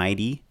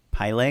Smitey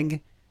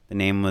Pyleg. The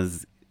name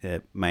was,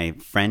 my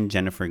friend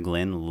Jennifer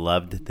Glynn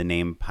loved the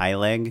name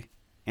Pyleg,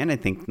 and I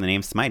think the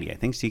name Smitey. I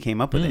think she came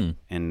up with it.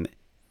 And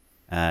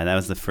that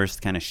was the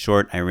first kind of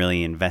short I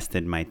really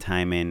invested my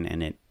time in,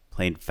 and it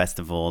played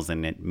festivals,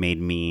 and it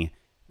made me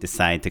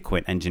decide to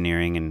quit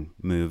engineering and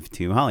move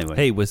to Hollywood.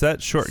 Hey, was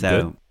that short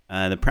good?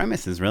 The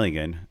premise is really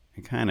good.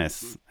 It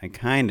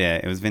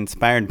was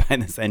inspired by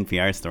this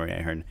NPR story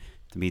I heard,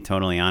 to be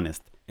totally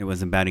honest. It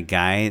was about a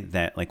guy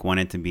that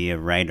wanted to be a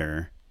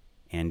writer,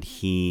 and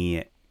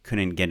he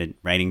couldn't get a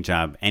writing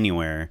job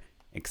anywhere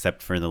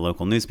except for the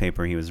local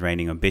newspaper. He was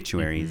writing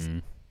obituaries,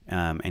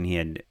 and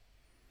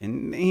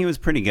he was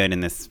pretty good,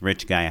 and this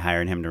rich guy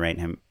hired him to write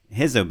him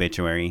his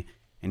obituary,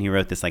 and he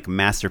wrote this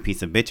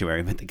masterpiece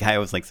obituary, but the guy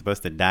was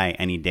supposed to die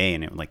any day,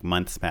 and it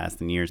months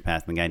passed and years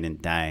passed, and the guy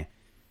didn't die.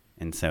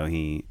 And so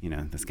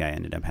this guy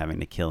ended up having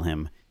to kill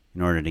him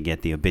in order to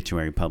get the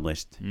obituary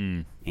published.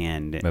 And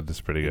that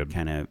is pretty good.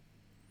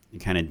 It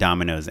kind of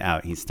dominoes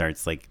out. He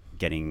starts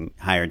getting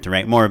hired to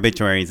write more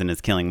obituaries and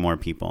is killing more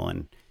people.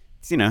 And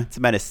it's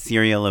about a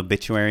serial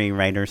obituary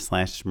writer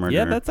 / murderer.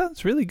 Yeah, that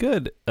sounds really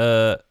good.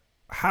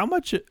 How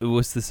much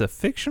was this a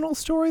fictional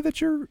story that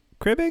you're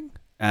cribbing?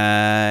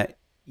 Yeah,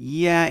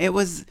 it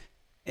was.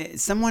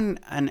 Someone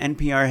on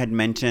NPR had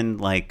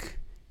mentioned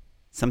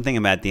something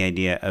about the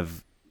idea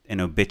of an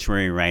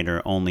obituary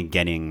writer only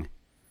getting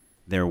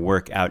their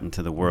work out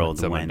into the world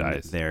when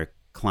their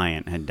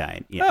client had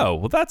died. Yeah. Oh,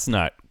 well, that's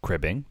not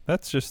cribbing.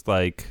 That's just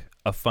a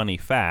funny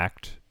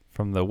fact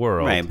from the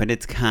world. Right, but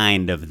it's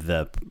kind of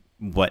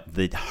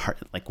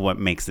what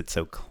makes it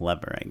so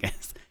clever, I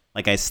guess.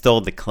 I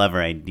stole the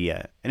clever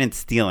idea. I didn't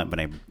steal it, but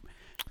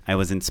I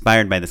was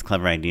inspired by this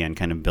clever idea and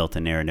kind of built a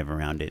narrative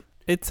around it.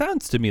 It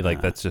sounds to me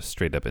like that's just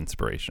straight up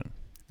inspiration.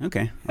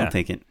 Okay, Yeah. I'll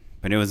take it.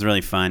 But it was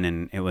really fun,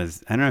 and it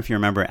was, I don't know if you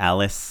remember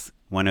Alice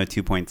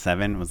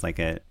 102.7 was like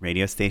a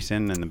radio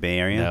station in the Bay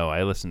Area. No,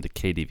 I listened to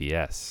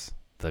KDVS,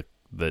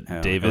 the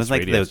it Davis was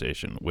like radio the-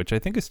 station, which I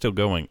think is still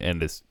going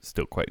and is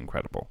still quite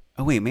incredible.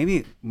 Oh, wait, maybe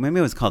it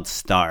was called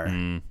Star.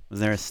 Was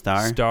there a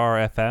Star? Star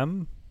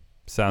FM?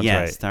 Sounds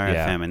Yeah, right. Star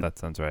yeah, FM, and that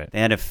sounds right. They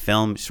had a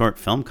short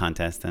film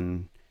contest,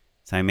 and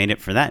so I made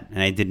it for that.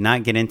 And I did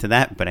not get into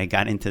that, but I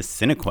got into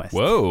CineQuest.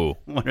 Whoa.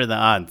 What are the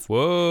odds?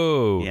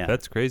 Whoa. Yeah.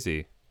 That's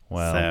crazy.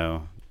 Wow.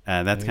 So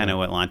that's kind of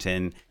what launched it.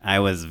 And I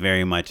was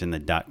very much in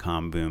the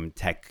 .com boom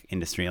tech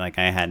industry. Like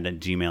I had a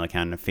Gmail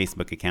account and a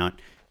Facebook account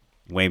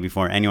way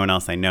before anyone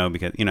else I know,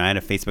 because, I had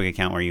a Facebook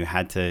account where you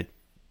had to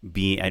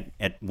be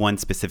at one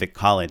specific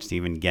college to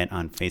even get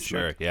on Facebook.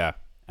 Sure, yeah.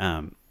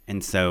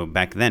 And so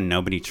back then,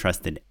 nobody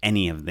trusted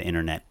any of the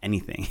internet,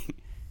 anything.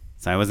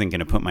 So I wasn't going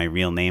to put my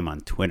real name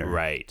on Twitter.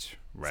 Right.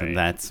 So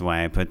that's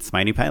why I put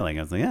Smitey Pyleg.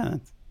 I was like,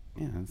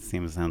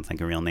 that sounds like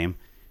a real name.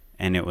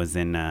 And it was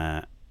in,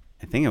 I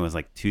think it was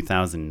like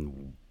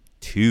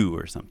 2002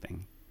 or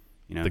something.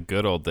 The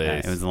good old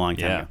days. It was a long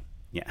time Yeah. ago.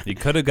 Yeah. You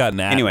could have gotten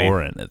at Anyway.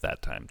 Oren at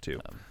that time, too.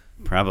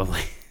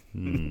 Probably.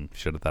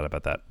 Should have thought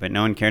about that. But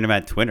no one cared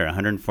about Twitter.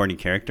 140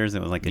 characters.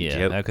 It was like a Yeah,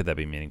 joke. how could that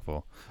be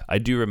meaningful? I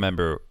do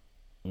remember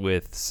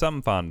with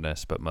some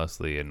fondness, but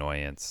mostly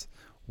annoyance,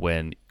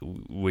 when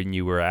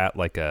you were at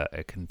like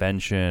a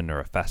convention or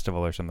a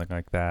festival or something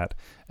like that,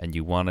 and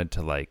you wanted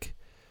to like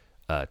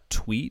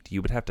tweet,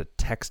 you would have to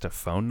text a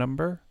phone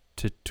number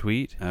to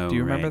tweet. Oh, do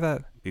you remember right.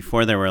 that?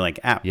 Before there were like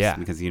apps. Yeah.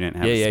 Because you didn't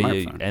have a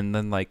smartphone. And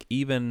then like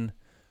even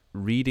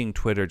reading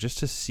Twitter just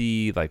to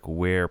see like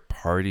where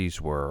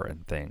parties were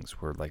and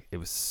things were like, it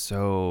was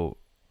so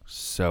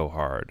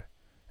hard.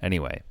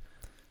 Anyway,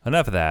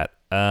 enough of that.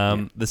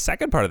 The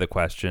second part of the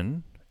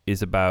question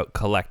is about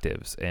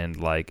collectives and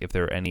like if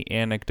there are any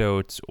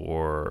anecdotes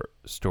or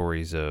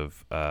stories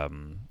of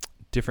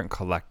different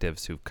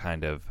collectives who've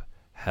kind of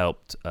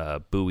helped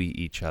buoy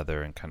each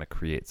other and kind of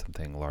create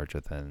something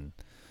larger than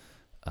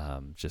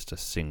just a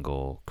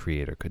single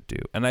creator could do.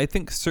 And I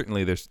think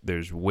certainly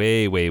there's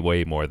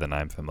way more than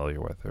I'm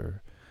familiar with,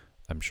 or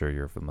I'm sure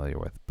you're familiar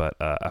with. But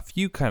a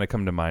few kind of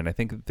come to mind. I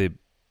think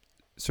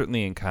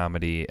certainly in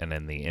comedy and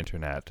in the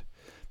internet,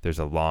 there's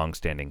a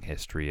long-standing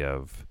history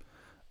of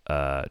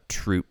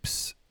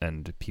troops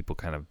and people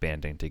kind of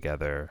banding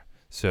together.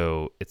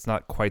 So it's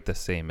not quite the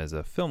same as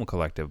a film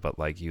collective, but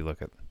like you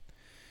look at,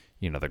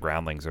 the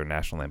Groundlings or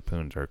National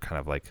Lampoons are kind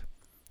of like,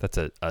 that's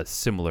a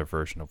similar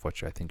version of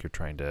what I think you're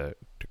trying to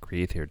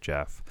create here,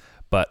 Jeff.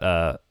 But,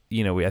 I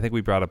think we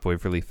brought up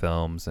Waverly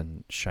Films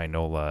and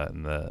Shinola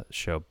in the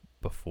show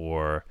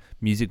before.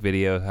 Music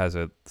Video has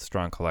a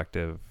strong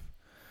collective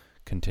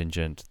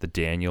contingent. The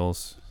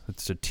Daniels,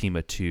 it's a team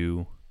of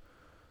two,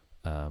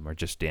 or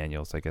just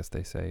Daniels, I guess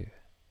they say.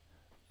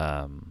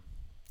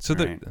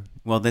 Right.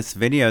 Well, this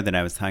video that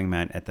I was talking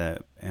about at the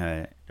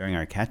during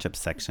our catch-up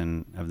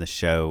section of the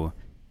show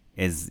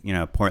is,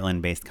 a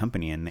Portland-based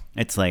company, and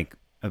it's like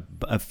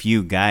a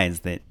few guys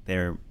that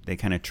they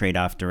kind of trade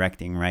off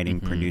directing, writing,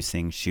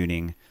 producing,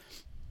 shooting,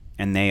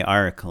 and they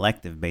are a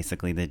collective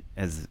basically that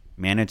has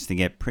managed to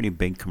get pretty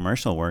big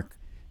commercial work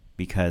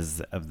because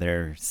of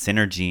their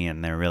synergy,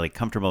 and they're really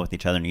comfortable with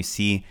each other. And you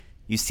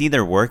see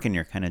their work, and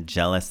you're kind of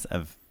jealous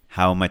of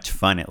how much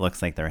fun it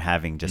looks like they're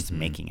having just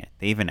making it.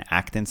 They even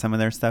act in some of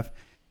their stuff.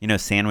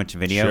 Sandwich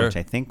Video, Sure. which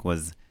I think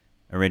was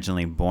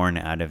originally born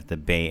out of the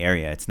Bay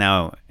Area. It's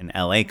now an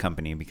LA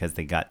company because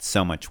they got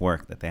so much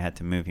work that they had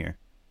to move here.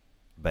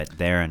 But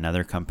they're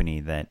another company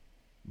that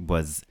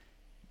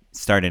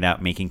started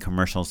out making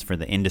commercials for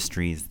the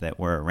industries that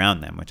were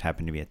around them, which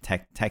happened to be a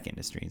tech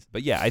industries.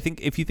 But yeah, I think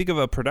if you think of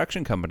a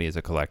production company as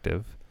a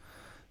collective,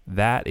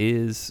 that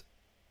is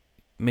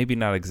maybe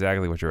not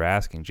exactly what you're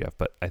asking, Jeff,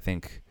 but I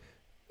think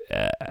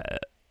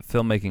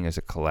filmmaking is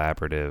a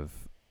collaborative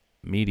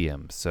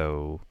medium,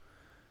 so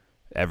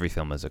every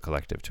film is a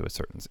collective to a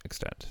certain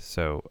extent.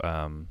 So,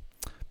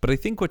 but I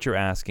think what you're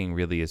asking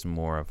really is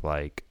more of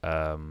like,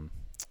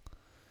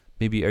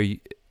 maybe are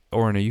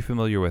you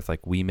familiar with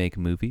like We Make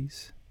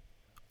Movies,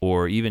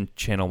 or even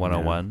Channel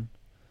 101? No.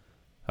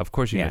 Of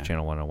course you know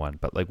Channel 101,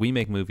 but like We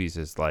Make Movies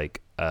is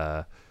like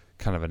kind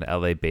of an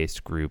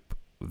LA-based group.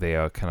 They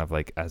are kind of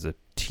like as a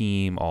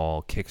team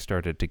all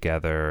kickstarted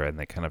together, and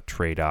they kind of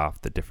trade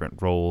off the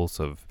different roles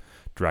of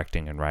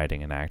directing and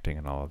writing and acting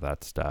and all of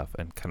that stuff,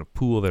 and kind of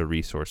pool their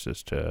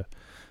resources to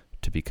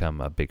become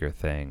a bigger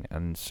thing.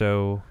 And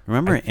so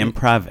remember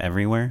Improv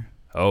Everywhere?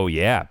 Oh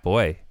yeah,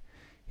 boy.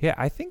 Yeah,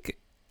 I think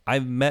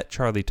I've met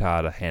Charlie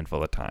Todd a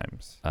handful of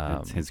times.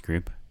 That's his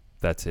group?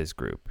 That's his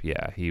group.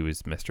 Yeah, he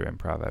was Mr.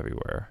 Improv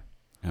Everywhere.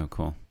 Oh,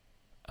 cool.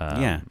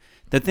 Yeah.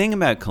 The thing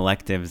about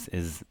collectives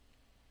is,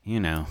 you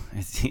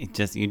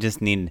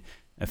just need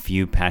a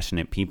few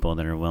passionate people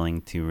that are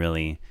willing to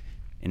really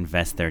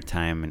invest their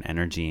time and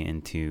energy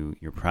into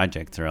your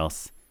projects, or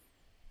else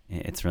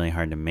it's really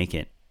hard to make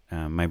it.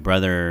 My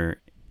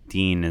brother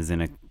Dean is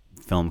in a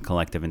film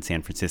collective in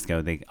San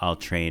Francisco. They all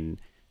trade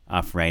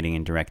off writing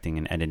and directing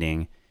and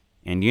editing.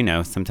 And, you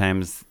know,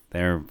 sometimes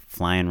they're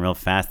flying real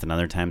fast and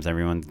other times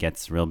everyone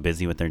gets real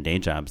busy with their day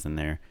jobs and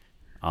they're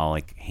all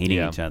like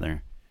hating each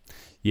other.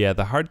 Yeah,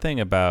 the hard thing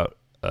about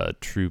a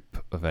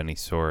troupe of any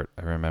sort,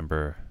 I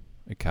remember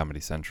at Comedy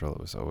Central,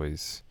 it was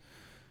always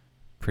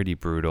pretty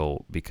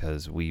brutal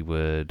because we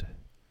would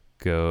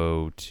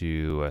go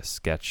to a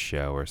sketch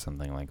show or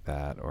something like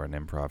that, or an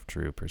improv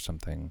troupe or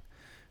something,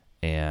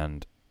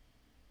 and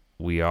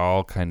we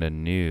all kind of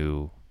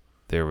knew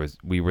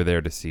we were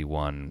there to see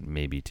one,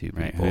 maybe two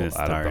people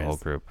out of the whole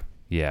group.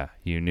 Yeah,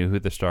 you knew who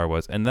the star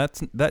was, and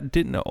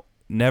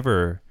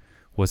never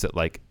was it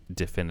like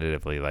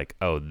definitively like,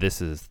 oh,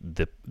 this is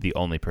the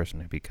only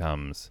person who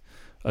becomes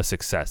a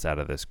success out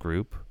of this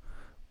group.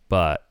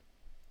 But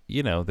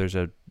you know, there's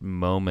a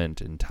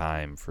moment in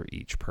time for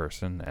each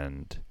person,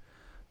 and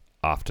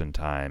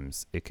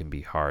oftentimes it can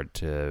be hard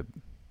to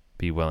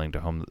be willing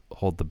to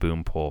hold the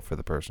boom pole for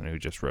the person who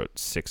just wrote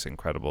 6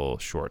 incredible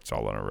shorts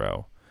all in a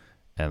row.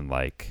 And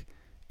like,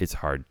 it's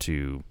hard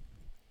to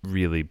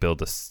really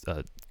build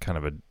a kind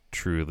of a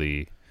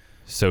truly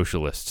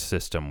socialist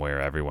system where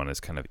everyone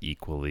is kind of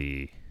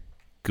equally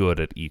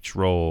good at each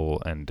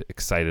role and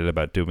excited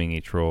about doing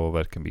each role.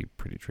 That can be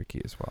pretty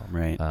tricky as well.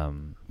 Right.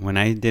 When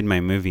I did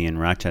my movie in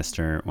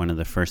Rochester, one of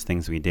the first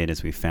things we did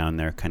is we found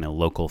their kind of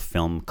local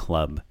film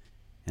club,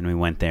 and we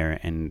went there,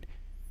 and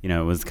you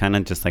know, it was kind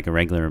of just like a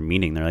regular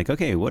meeting. They're like,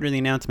 okay, what are the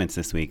announcements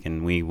this week?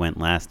 And we went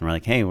last, and we're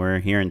like, hey, we're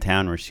here in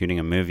town, we're shooting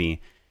a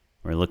movie,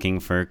 we're looking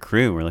for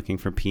crew, we're looking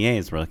for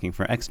PAs, we're looking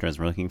for extras,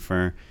 we're looking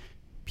for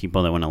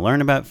people that want to learn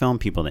about film,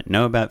 people that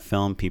know about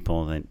film,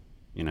 people that,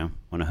 you know,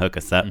 want to hook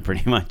us up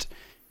pretty much.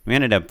 We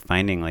ended up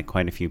finding like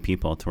quite a few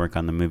people to work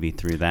on the movie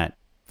through that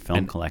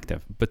film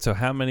collective. But so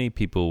how many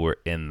people were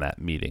in that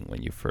meeting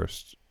when you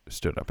first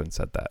stood up and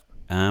said that?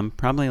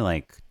 Probably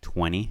like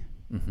 20.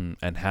 Mm-hmm.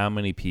 And how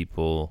many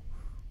people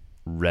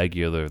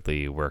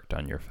regularly worked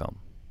on your film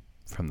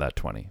from that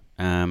 20?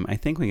 I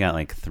think we got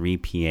like 3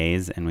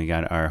 PAs, and we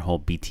got our whole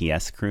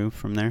BTS crew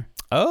from there.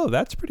 Oh,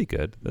 that's pretty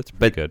good. That's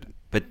pretty good.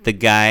 But the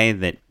guy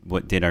that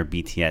did our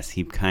BTS,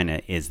 he kind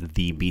of is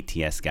the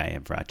BTS guy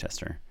of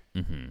Rochester.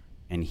 Mm-hmm.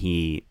 And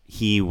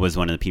he was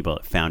one of the people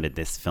that founded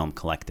this film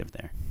collective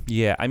there.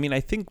 Yeah, I mean, I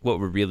think what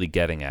we're really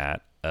getting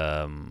at,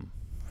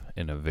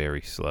 in a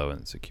very slow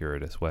and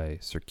circuitous way,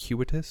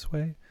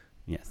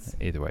 yes,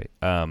 either way,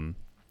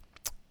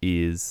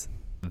 is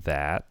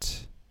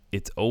that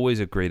it's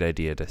always a great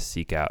idea to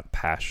seek out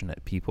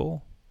passionate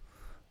people,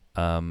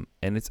 and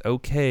it's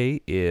okay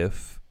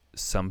if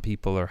some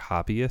people are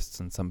hobbyists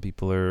and some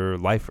people are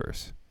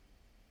lifers,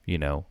 you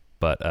know.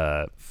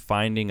 But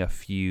finding a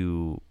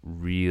few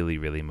really,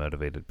 really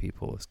motivated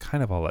people is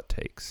kind of all it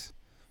takes.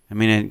 I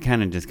mean, it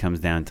kind of just comes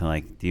down to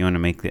like, do you want to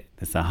make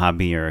this a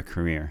hobby or a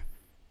career?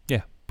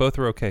 Yeah, both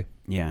are okay.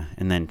 Yeah,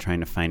 and then trying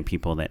to find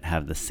people that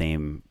have the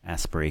same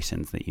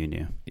aspirations that you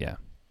do. Yeah.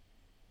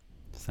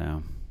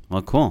 So,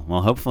 well, cool.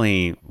 Well,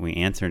 hopefully we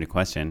answered a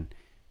question.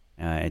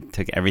 It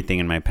took everything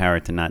in my power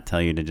to not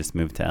tell you to just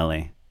move to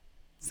LA.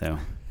 So,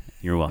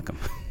 you're welcome.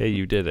 Hey,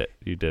 you did it.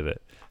 You did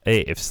it.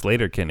 Hey, if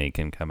Slater-Kinney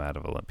can come out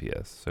of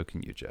Olympia, so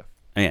can you, Jeff.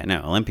 Oh, yeah,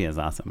 no, Olympia is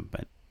awesome,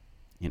 but,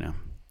 you know,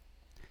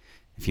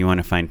 if you want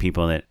to find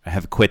people that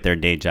have quit their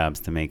day jobs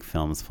to make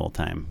films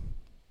full-time,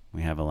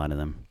 we have a lot of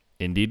them.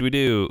 Indeed we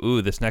do.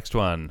 Ooh, this next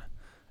one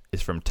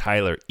is from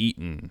Tyler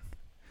Eaton.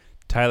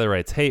 Tyler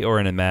writes, hey,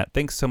 Oren and Matt,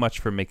 thanks so much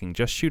for making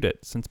Just Shoot It.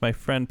 Since my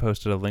friend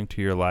posted a link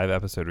to your live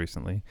episode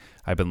recently,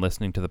 I've been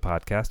listening to the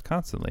podcast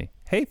constantly.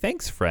 Hey,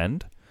 thanks,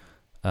 friend.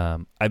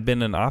 I've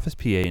been an office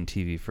PA in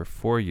TV for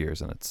 4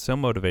 years, and it's so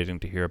motivating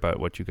to hear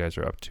about what you guys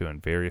are up to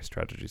and various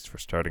strategies for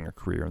starting a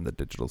career in the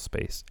digital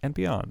space and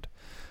beyond.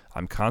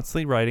 I'm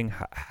constantly writing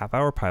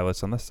half-hour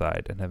pilots on the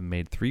side and have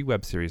made 3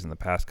 web series in the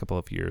past couple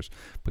of years,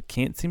 but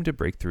can't seem to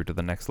break through to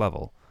the next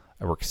level.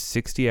 I work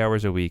 60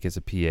 hours a week as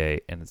a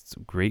PA, and it's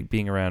great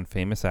being around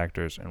famous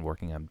actors and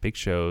working on big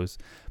shows,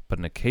 but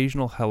an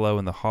occasional hello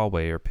in the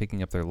hallway or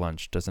picking up their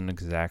lunch doesn't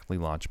exactly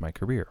launch my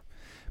career.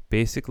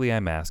 Basically,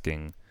 I'm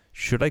asking,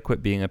 should I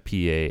quit being a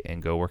PA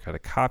and go work at a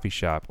coffee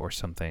shop or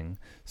something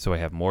so I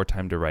have more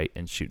time to write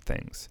and shoot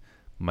things?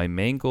 My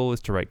main goal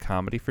is to write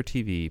comedy for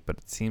TV, but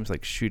it seems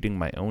like shooting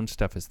my own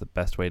stuff is the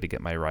best way to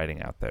get my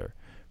writing out there.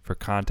 For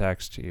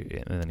context,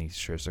 and then he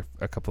shares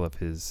a couple of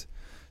his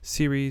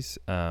series.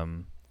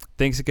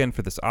 Thanks again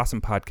for this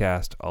awesome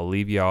podcast. I'll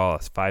leave y'all a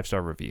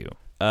 5-star review.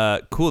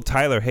 Cool,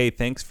 Tyler. Hey,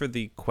 thanks for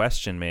the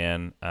question,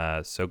 man.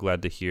 So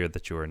glad to hear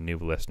that you're a new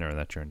listener and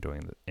that you're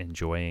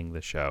enjoying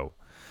the show.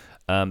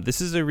 This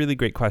is a really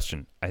great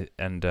question.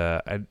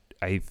 I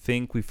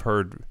think we've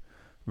heard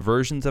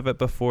versions of it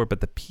before, but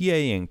the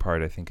PAing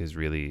part I think is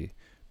really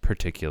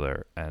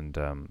particular and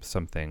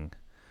something,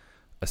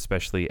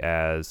 especially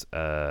as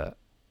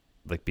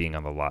like being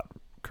on the lot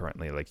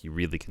currently, like you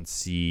really can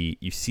see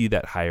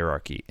that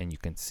hierarchy and you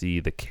can see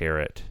the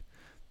carrot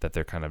that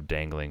they're kind of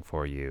dangling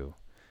for you.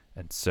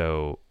 And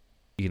so,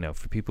 you know,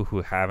 for people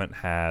who haven't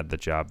had the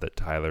job that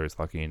Tyler is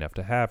lucky enough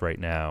to have right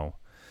now,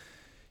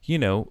 you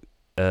know,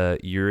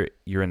 you're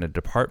in a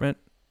department,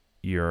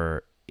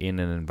 you're in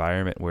an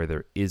environment where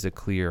there is a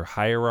clear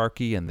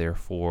hierarchy, and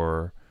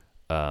therefore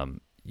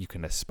you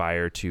can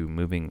aspire to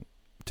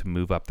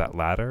move up that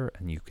ladder,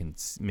 and you can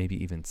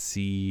maybe even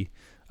see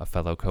a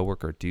fellow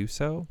coworker do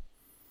so.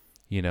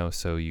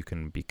 So you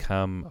can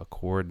become a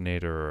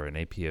coordinator or an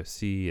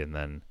APOC and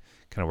then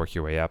kind of work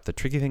your way up. The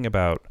tricky thing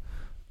about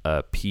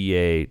a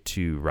PA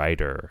to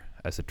writer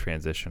as a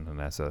transition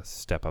and as a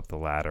step up the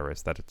ladder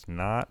is that it's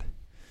not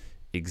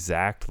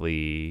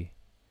exactly...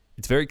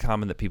 It's very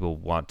common that people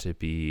want to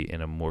be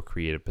in a more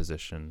creative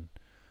position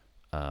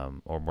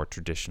or more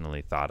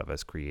traditionally thought of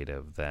as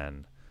creative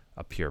than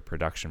a pure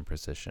production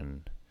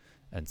position.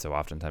 And so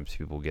oftentimes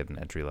people get an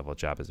entry-level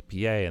job as a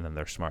PA, and then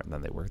they're smart, and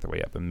then they work their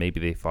way up. And maybe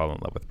they fall in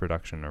love with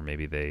production, or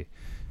maybe they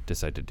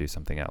decide to do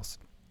something else.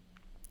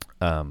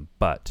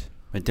 But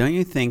don't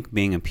you think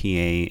being a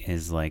PA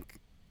is like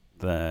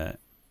a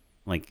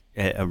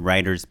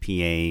writer's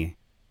PA,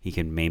 he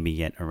could maybe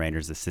get a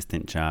writer's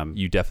assistant job?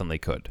 You definitely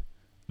could.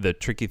 The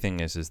tricky thing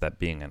is that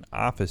being an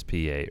office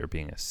PA or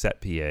being a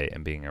set PA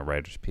and being a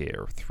writer's PA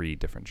are 3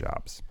 different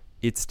jobs.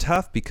 It's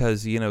tough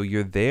because,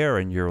 you're there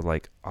and you're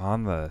like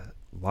on the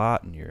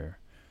lot and you're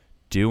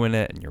doing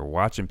it and you're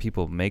watching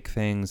people make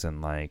things,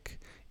 and like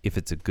if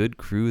it's a good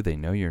crew, they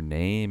know your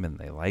name and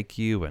they like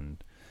you,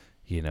 and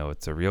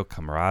it's a real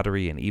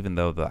camaraderie. And even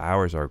though the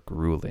hours are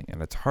grueling,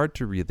 and it's hard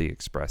to really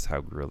express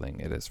how grueling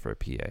it is for a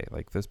PA,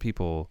 like those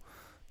people,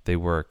 they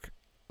work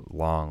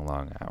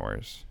long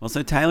hours. Well,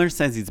 so Tyler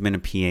says he's been a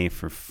PA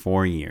for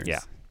 4 years.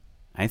 Yeah.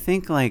 I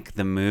think like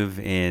the move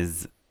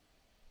is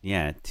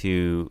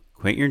to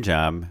quit your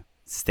job,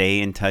 stay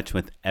in touch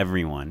with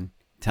everyone,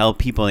 tell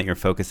people that you're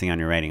focusing on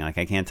your writing. Like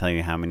I can't tell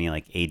you how many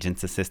like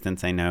agents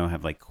assistants I know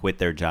have like quit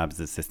their jobs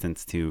as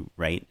assistants to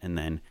write, and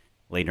then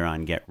later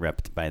on get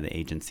repped by the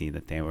agency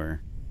that they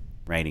were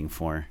writing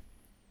for.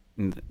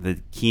 And the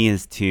key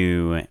is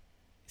to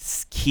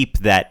keep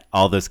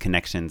all those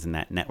connections and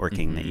that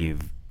networking that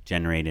you've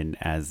generated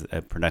as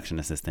a production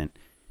assistant,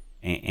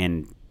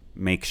 and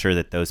make sure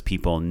that those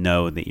people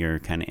know that you're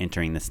kind of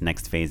entering this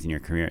next phase in your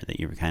career, that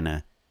you've kind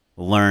of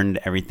learned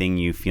everything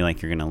you feel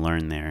like you're going to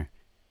learn there,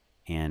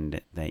 and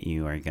that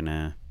you are going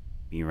to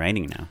be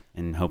writing now.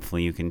 And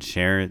hopefully you can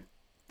share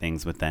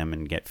things with them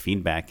and get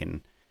feedback,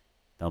 and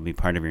they'll be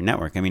part of your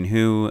network. I mean,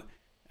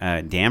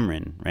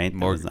 Dameron, right?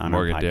 Morgan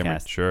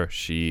Dameron, sure.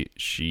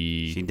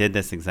 She did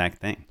this exact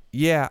thing.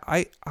 Yeah,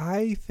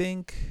 I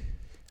think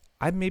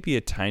I may be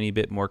a tiny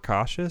bit more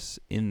cautious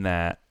in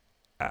that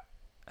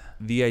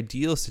the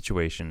ideal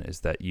situation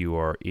is that you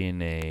are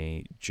in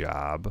a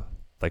job,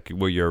 like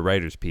where you're a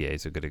writer's PA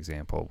is a good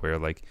example, where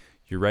like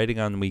you're writing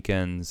on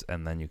weekends,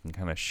 and then you can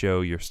kind of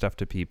show your stuff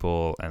to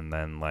people, and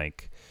then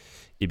like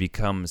it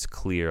becomes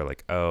clear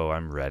like, oh,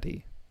 I'm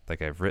ready.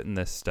 Like I've written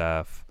this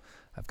stuff,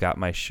 I've got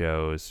my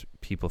shows,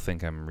 people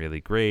think I'm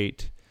really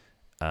great,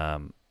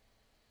 and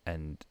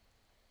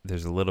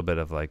there's a little bit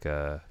of like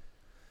a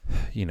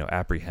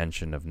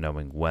apprehension of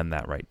knowing when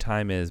that right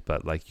time is,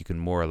 but like you can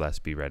more or less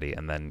be ready,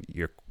 and then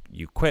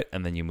you quit,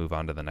 and then you move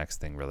on to the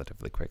next thing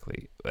relatively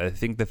quickly. I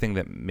think the thing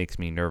that makes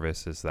me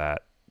nervous is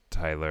that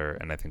Tyler,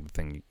 and I think the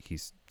thing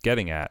he's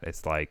getting at,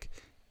 it's like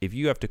if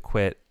you have to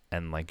quit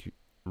and like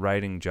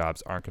writing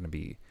jobs aren't going to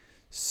be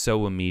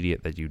so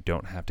immediate that you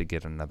don't have to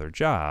get another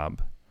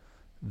job,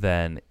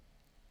 then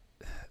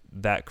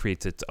that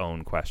creates its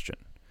own question.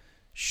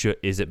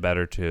 Is it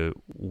better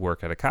to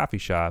work at a coffee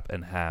shop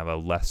and have a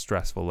less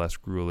stressful, less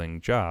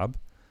grueling job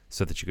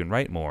so that you can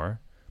write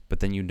more, but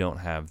then you don't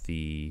have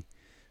the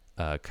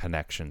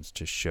connections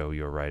to show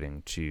your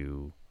writing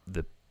to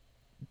the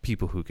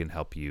people who can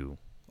help you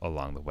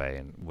along the way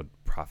and would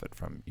profit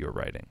from your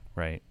writing,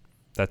 right?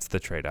 That's the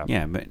trade-off.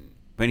 Yeah,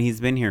 but he's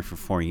been here for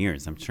 4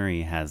 years. I'm sure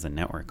he has a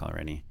network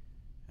already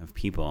of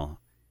people.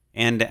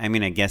 And I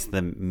mean, I guess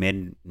the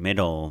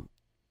middle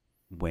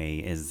way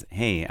is,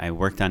 hey, I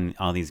worked on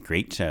all these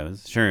great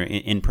shows. Sure,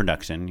 in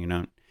production, you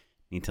don't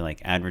need to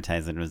like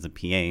advertise it as a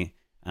PA.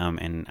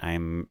 And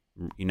I'm,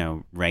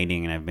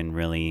 writing, and I've been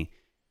really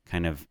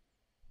kind of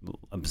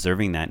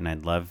observing that. And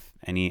I'd love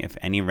if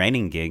any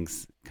writing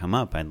gigs come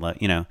up, I'd love,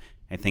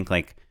 I think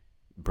like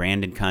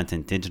branded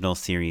content, digital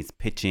series,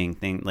 pitching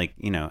thing, like,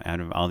 out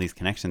of all these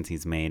connections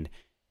he's made,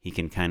 he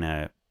can kind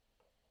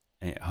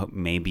of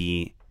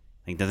maybe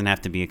like, doesn't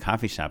have to be a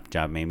coffee shop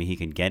job. Maybe he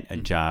could get a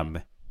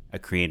job, a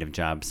creative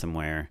job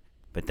somewhere,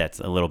 but that's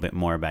a little bit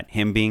more about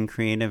him being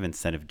creative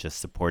instead of just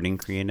supporting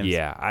creatives.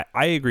 Yeah,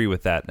 I agree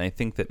with that. And I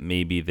think that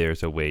maybe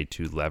there's a way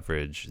to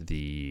leverage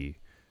the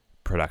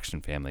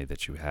production family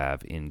that you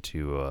have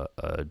into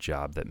a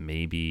job that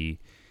maybe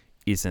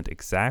isn't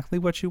exactly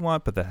what you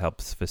want, but that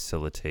helps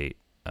facilitate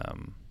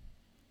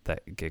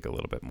that gig a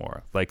little bit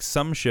more. Like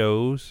some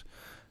shows,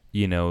 the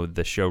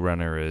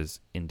showrunner is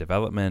in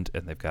development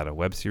and they've got a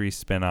web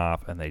series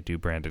spinoff and they do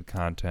branded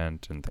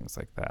content and things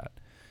like that.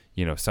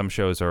 Some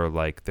shows are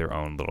like their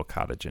own little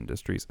cottage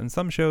industries, and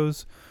some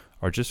shows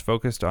are just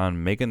focused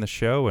on making the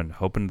show and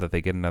hoping that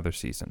they get another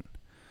season.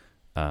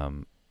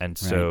 And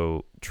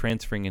so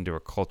transferring into a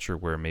culture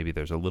where maybe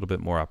there's a little bit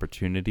more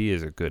opportunity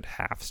is a good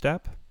half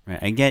step. Right.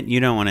 I get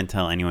you don't want to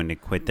tell anyone to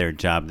quit their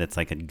job that's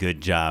like a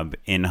good job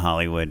in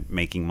Hollywood,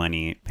 making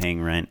money,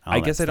 paying rent.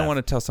 I guess I don't want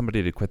to tell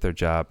somebody to quit their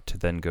job to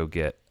then go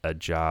get a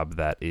job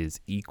that is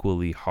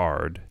equally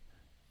hard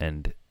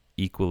and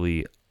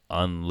equally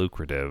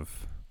unlucrative,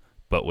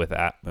 but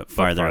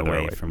farther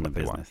away from the what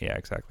they want. business. Yeah,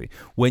 exactly.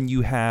 When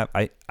you have,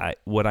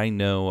 what I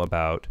know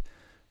about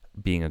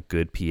being a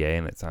good PA,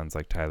 and it sounds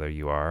like Tyler,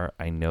 you are.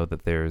 I know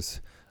that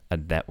there's a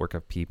network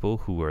of people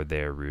who are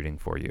there rooting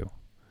for you,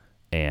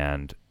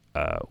 and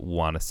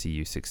want to see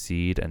you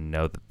succeed and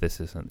know that this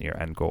isn't your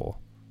end goal.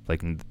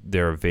 Like,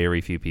 there are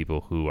very few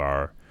people who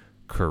are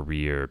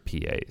career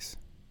PAs.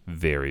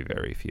 Very,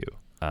 very few.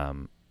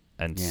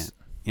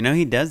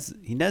 He does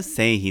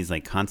say he's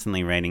like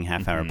constantly writing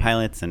half-hour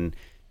pilots and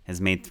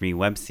has made 3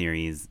 web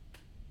series.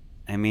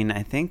 I mean,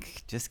 I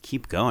think just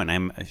keep going.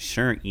 I'm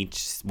sure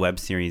each web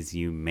series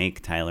you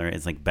make, Tyler,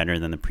 is like better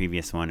than the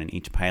previous one, and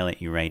each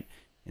pilot you write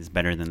is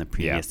better than the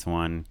previous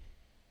one.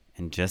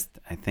 And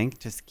I think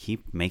just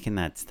keep making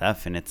that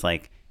stuff. And it's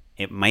like,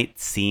 it might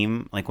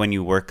seem like when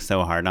you work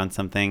so hard on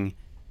something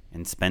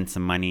and spend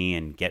some money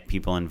and get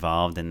people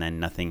involved and then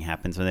nothing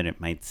happens with it, it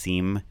might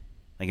seem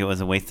like it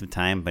was a waste of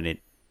time, but it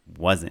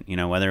wasn't.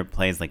 Whether it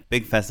plays like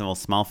big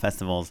festivals, small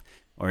festivals,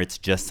 or it's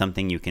just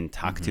something you can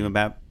talk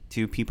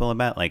to people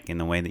about, like in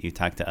the way that you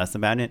talk to us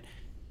about it,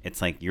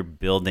 it's like you're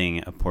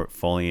building a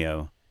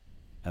portfolio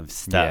of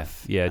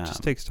stuff. Yeah, it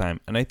just takes time.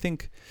 And I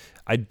think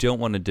I don't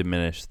want to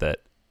diminish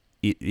that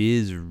it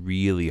is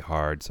really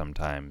hard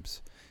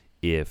sometimes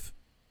if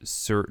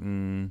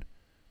certain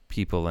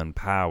people in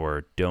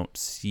power don't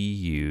see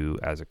you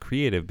as a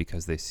creative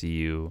because they see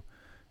you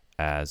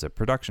as a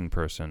production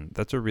person.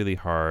 That's a really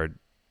hard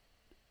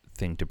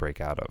thing to break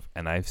out of.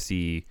 And I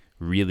see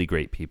really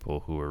great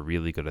people who are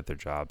really good at their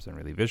jobs and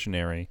really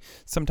visionary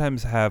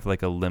sometimes have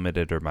like a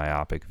limited or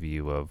myopic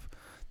view of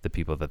the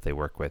people that they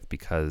work with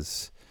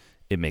because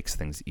it makes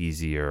things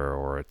easier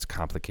or it's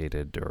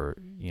complicated or,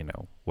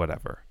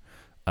 whatever.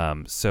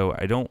 So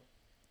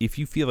if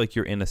you feel like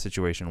you're in a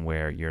situation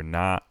where you're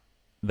not,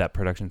 that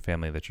production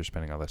family that you're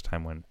spending all this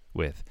time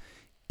with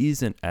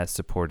isn't as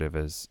supportive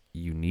as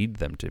you need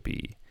them to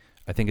be,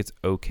 I think it's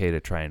okay to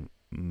try and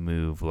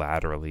move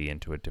laterally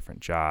into a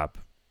different job.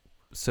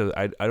 So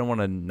I don't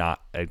want to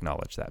not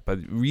acknowledge that. But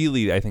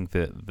really, I think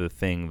the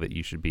thing that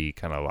you should be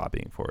kind of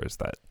lobbying for is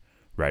that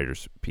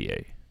writer's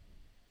PA.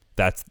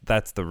 That's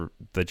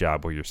the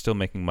job where you're still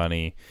making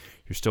money,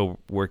 you're still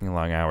working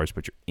long hours,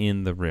 but you're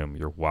in the room,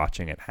 you're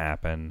watching it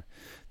happen.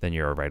 Then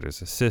you're a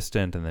writer's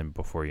assistant, and then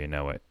before you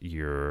know it,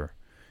 you're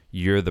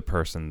the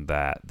person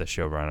that the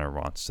showrunner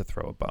wants to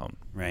throw a bone.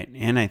 Right,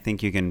 and I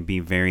think you can be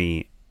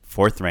very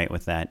forthright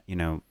with that.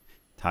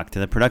 Talk to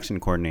the production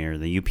coordinator,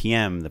 the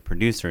UPM, the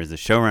producers, the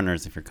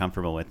showrunners, if you're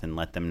comfortable with, and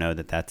let them know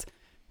that that's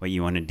what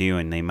you want to do,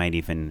 and they might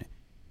even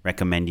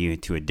recommend you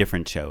to a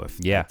different show if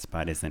that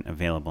spot isn't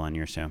available on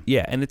your show.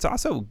 Yeah, and it's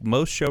also,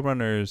 most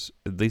showrunners,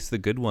 at least the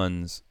good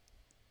ones,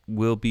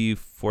 will be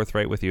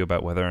forthright with you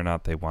about whether or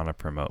not they want to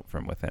promote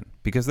from within.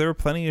 Because there are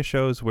plenty of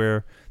shows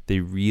where they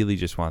really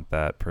just want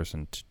that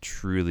person to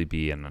truly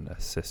be an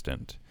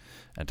assistant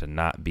and to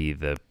not be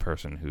the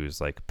person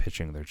who's like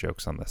pitching their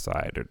jokes on the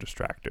side or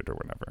distracted or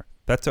whatever.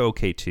 That's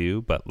okay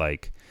too, but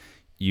like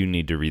you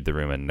need to read the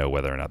room and know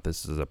whether or not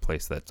this is a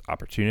place that's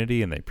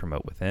opportunity and they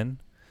promote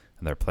within.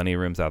 And there are plenty of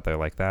rooms out there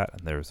like that,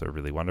 and those are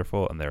really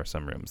wonderful. And there are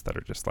some rooms that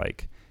are just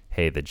like,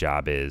 hey, the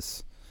job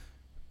is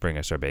bring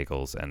us our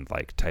bagels and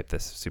like type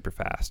this super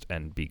fast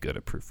and be good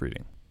at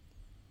proofreading.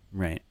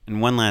 Right.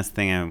 And one last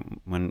thing,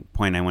 one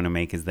point I want to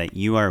make is that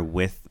you are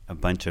with a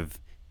bunch of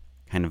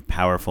kind of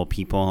powerful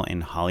people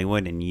in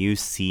Hollywood, and you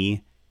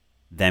see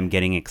them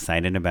getting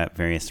excited about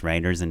various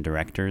writers and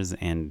directors.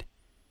 And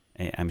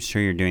I'm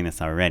sure you're doing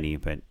this already,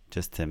 but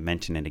just to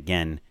mention it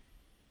again,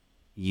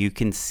 you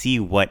can see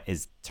what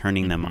is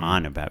turning them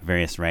on about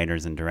various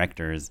writers and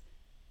directors,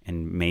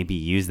 and maybe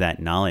use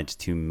that knowledge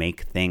to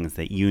make things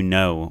that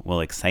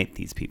will excite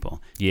these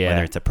people. Yeah.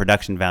 Whether it's a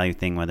production value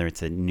thing, whether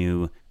it's a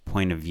new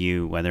point of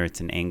view, whether it's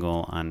an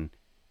angle on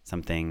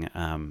something.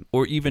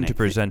 Or even to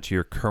present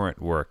your current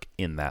work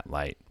in that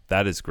light.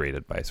 That is great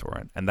advice,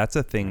 Oren. And that's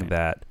a thing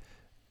that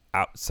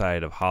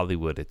outside of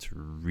Hollywood, it's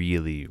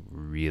really,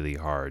 really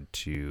hard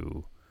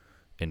to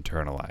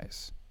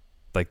internalize.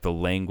 Like the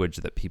language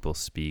that people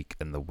speak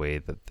and the way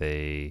that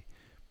they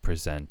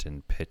present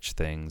and pitch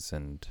things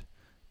and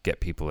get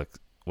people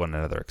one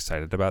another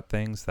excited about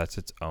things, that's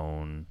its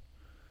own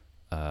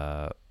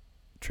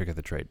trick of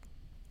the trade.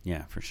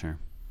 Yeah, for sure.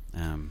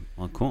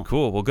 Well, cool.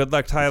 Cool. Well, good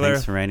luck, Tyler.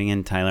 Thanks for writing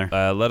in, Tyler.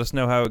 Let us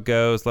know how it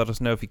goes. Let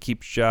us know if you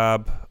keep your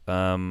job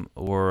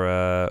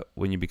or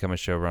when you become a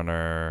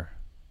showrunner,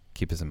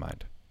 keep us in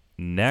mind.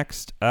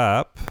 Next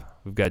up,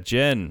 we've got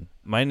Jin.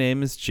 My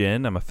name is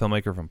Jin. I'm a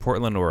filmmaker from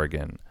Portland,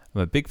 Oregon. I'm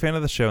a big fan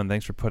of the show, and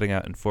thanks for putting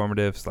out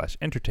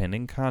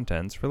informative/entertaining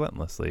contents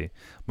relentlessly.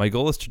 My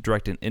goal is to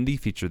direct an indie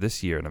feature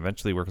this year and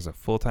eventually work as a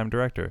full-time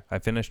director. I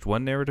finished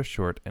one narrative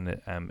short and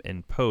am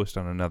in post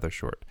on another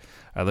short.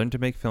 I learned to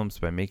make films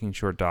by making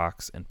short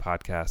docs and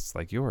podcasts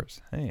like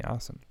yours. Hey,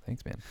 awesome.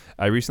 Thanks, man.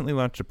 I recently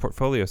launched a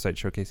portfolio site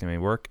showcasing my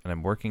work, and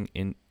I'm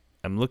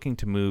looking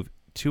to move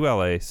to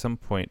LA some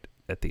point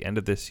at the end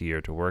of this year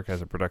to work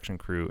as a production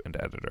crew and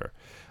editor.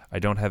 I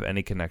don't have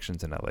any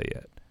connections in LA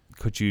yet.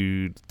 Could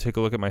you take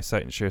a look at my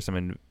site and share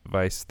some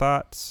advice,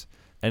 thoughts?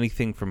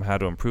 Anything from how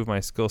to improve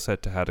my skill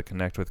set to how to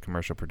connect with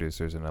commercial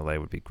producers in LA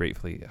would be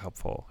gratefully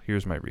helpful.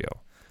 Here's my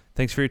reel.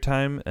 Thanks for your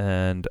time,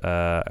 and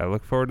I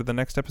look forward to the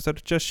next episode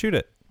of Just Shoot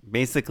It.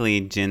 Basically,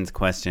 Jin's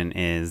question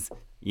is,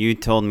 you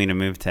told me to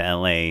move to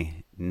LA.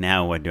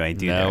 Now what do I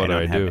do? Now there? what do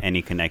I don't I have do?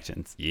 Any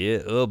connections. Yeah,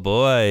 oh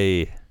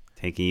boy.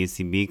 Take a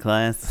UCB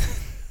class.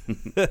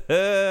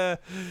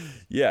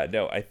 Yeah,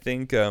 no, I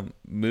think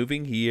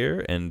moving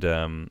here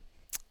and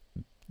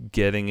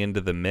getting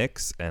into the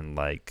mix and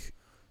like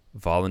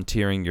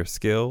volunteering your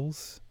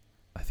skills,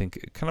 I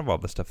think kind of all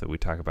the stuff that we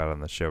talk about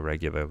on the show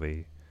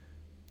regularly.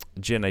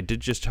 Jin, I did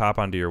just hop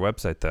onto your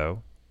website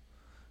though,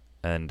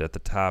 and at the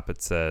top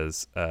it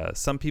says,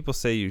 some people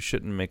say you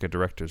shouldn't make a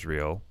director's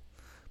reel,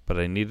 but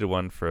I needed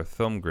one for a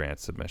film grant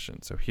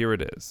submission, so here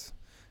it is.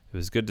 It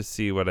was good to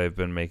see what I've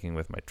been making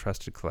with my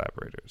trusted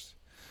collaborators.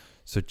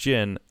 So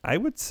Jin, I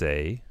would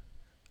say,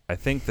 I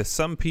think the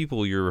some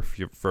people you're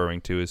referring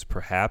to is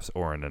perhaps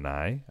Oren and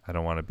I. I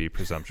don't want to be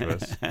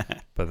presumptuous,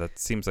 but that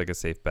seems like a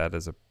safe bet.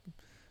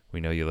 We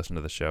know you listen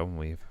to the show, and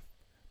we've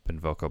been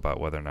vocal about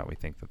whether or not we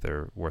think that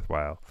they're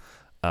worthwhile.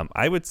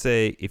 I would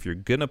say if you're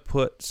going to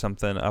put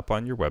something up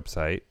on your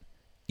website,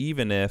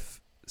 even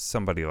if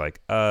somebody like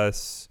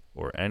us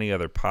or any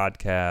other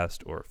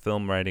podcast or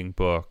film writing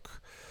book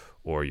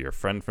or your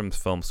friend from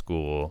film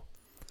school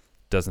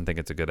doesn't think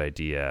it's a good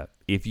idea,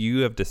 if you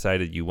have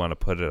decided you want to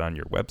put it on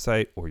your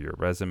website or your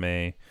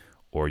resume,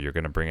 or you're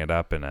going to bring it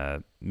up in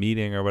a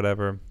meeting or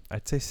whatever,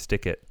 I'd say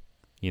stick it.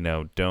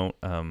 Don't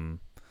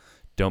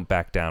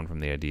back down from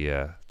the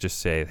idea. Just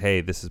say,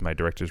 hey, this is my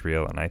director's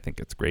reel and I think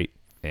it's great,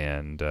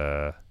 and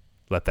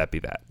let that be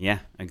that. Yeah,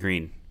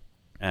 agreed.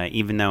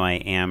 Even though I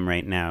am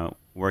right now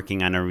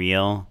working on a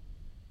reel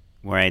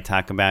where I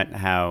talk about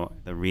how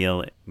the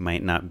reel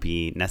might not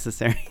be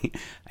necessary,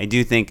 I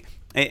do think,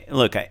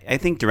 I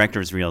think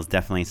director's reels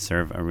definitely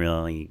serve a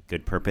really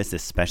good purpose,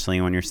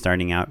 especially when you're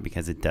starting out,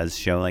 because it does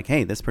show like,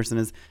 hey, this person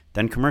has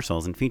done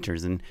commercials and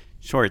features and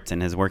shorts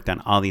and has worked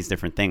on all these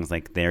different things.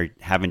 Like they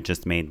haven't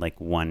just made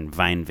like one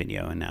Vine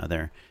video and now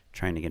they're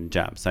trying to get a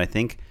job. So I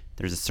think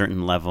there's a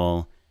certain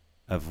level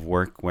of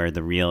work where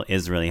the reel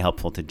is really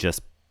helpful to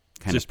just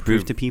kind of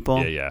prove to people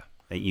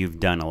that you've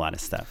done a lot of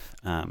stuff.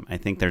 I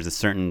think there's a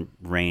certain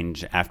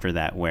range after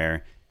that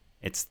where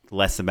it's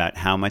less about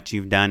how much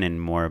you've done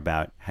and more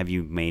about have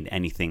you made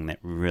anything that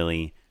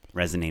really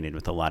resonated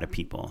with a lot of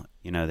people,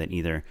 that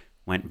either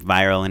went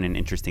viral in an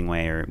interesting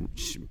way or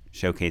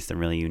showcased a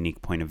really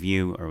unique point of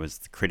view or was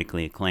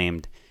critically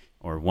acclaimed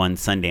or won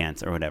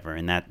Sundance or whatever.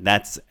 And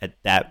that's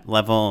at that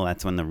level,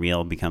 that's when the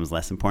reel becomes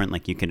less important.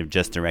 Like you could have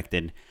just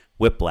directed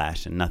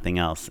Whiplash and nothing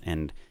else,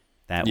 and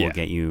that will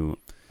get you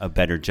a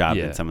better job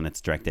than someone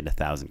that's directed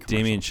 1,000 commercials.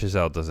 Damien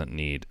Chazelle doesn't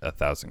need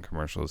 1,000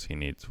 commercials. He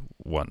needs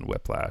one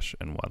Whiplash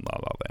and one La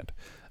La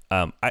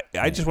Land.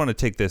 I just want to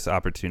take this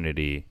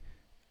opportunity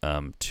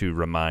to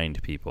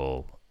remind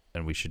people,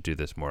 and we should do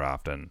this more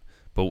often,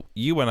 but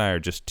you and I are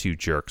just two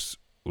jerks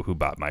who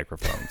bought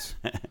microphones.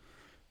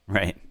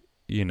 Right.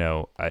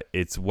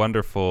 It's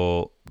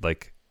wonderful.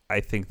 Like,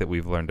 I think that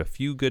we've learned a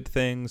few good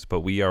things,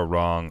 but we are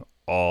wrong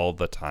all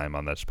the time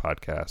on this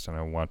podcast, and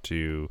I want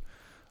to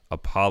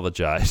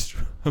apologize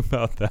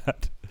about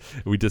that.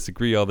 We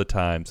disagree all the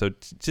time, so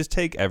just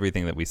take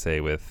everything that we say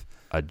with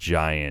a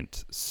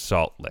giant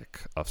salt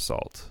lick of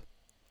salt.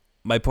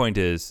 My point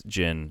is,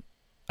 Jin,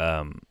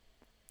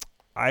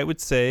 I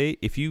would say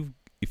if you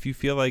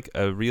feel like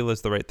a reel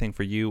is the right thing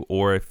for you,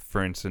 or if,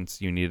 for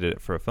instance, you needed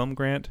it for a film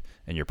grant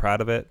and you're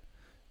proud of it,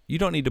 you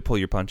don't need to pull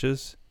your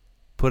punches.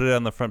 Put it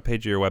on the front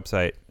page of your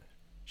website.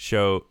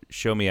 Show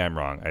me I'm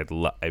wrong. I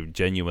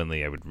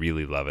would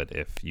really love it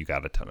if you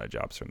got a ton of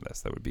jobs from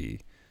this. That would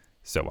be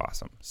so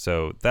awesome.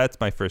 So that's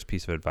my first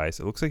piece of advice.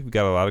 It looks like we've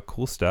got a lot of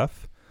cool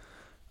stuff.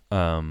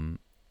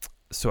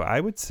 So I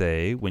would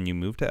say when you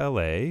move to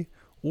LA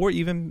or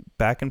even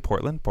back in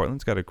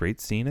Portland's got a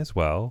great scene as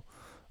well.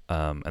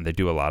 And they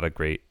do there's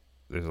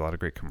a lot of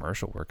great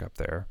commercial work up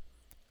there.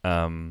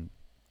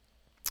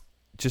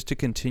 Just to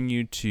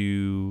continue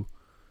to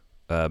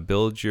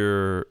build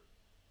your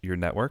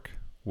network,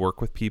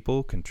 work with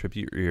people,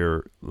 contribute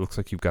looks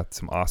like you've got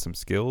some awesome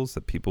skills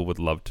that people would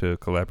love to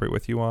collaborate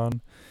with you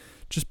on.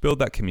 Just build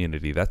that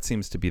community. That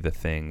seems to be the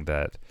thing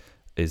that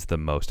is the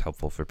most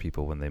helpful for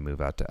people when they move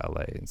out to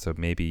LA. And so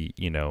maybe,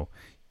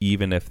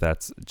 even if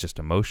that's just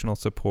emotional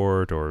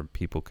support, or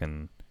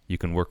you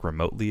can work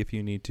remotely if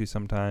you need to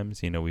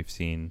sometimes.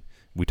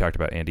 We talked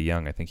about Andy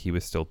Young. I think he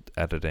was still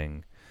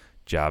editing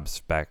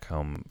jobs back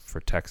home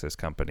for Texas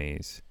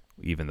companies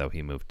even though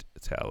he moved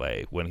to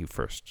LA when he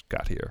first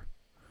got here.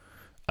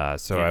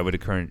 So Yeah. I would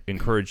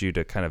encourage you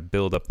to kind of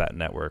build up that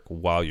network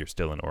while you're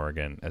still in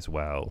Oregon as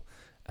well.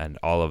 And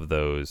all of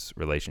those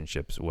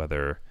relationships,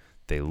 whether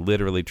they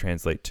literally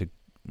translate to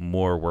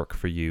more work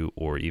for you,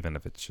 or even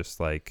if it's just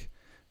like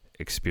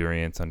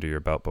experience under your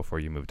belt before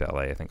you move to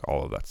LA, I think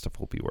all of that stuff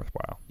will be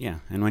worthwhile. Yeah.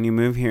 And when you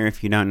move here,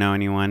 if you don't know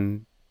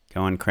anyone,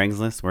 go on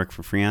Craigslist, work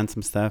for free on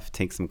some stuff,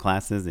 take some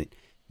classes at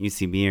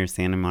UCB or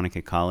Santa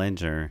Monica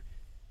College or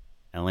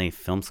LA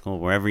Film School,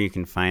 wherever you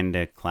can find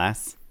a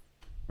class,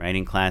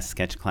 writing class,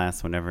 sketch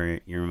class, whatever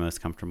you're most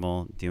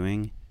comfortable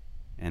doing.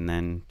 And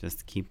then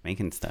just keep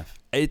making stuff.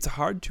 It's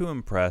hard to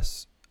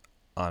impress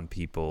on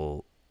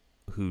people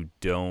who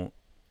don't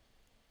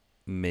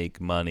make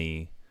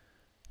money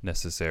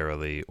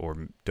necessarily,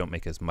 or don't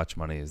make as much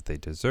money as they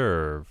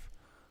deserve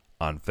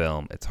on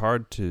film. It's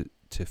hard to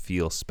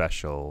feel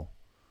special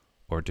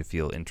or to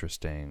feel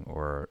interesting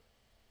or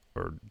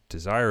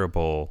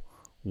desirable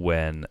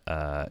when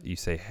we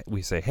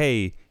say,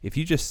 hey, if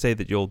you just say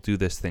that you'll do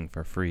this thing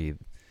for free,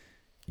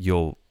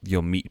 you'll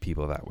meet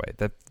people that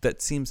way.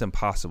 That seems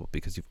impossible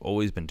because you've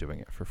always been doing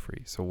it for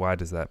free. So why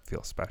does that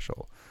feel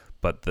special?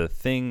 But the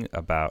thing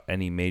about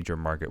any major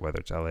market, whether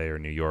it's LA or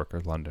New York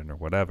or London or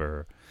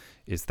whatever,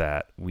 is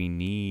that we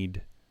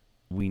need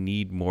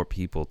more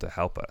people to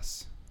help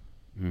us.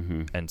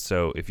 Mm-hmm. And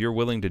so if you're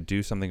willing to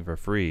do something for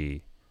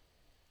free,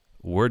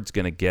 word's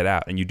going to get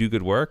out, and you do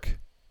good work,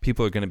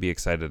 people are going to be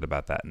excited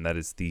about that. And that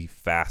is the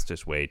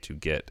fastest way to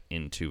get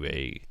into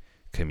a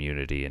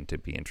community and to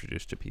be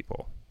introduced to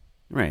people.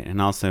 Right.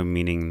 And also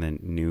meeting the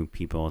new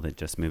people that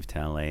just moved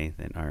to LA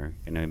that are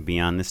going to be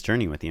on this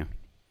journey with you.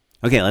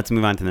 Okay, let's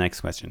move on to the next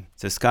question.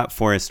 So Scott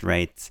Forrest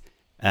writes,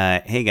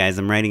 hey guys,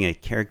 I'm writing a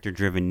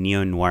character-driven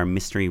neo-noir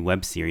mystery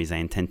web series I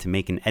intend to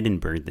make in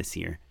Edinburgh this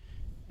year.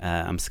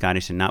 I'm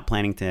Scottish and not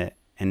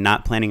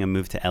planning a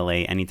move to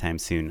LA anytime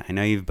soon. I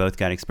know you've both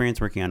got experience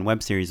working on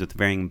web series with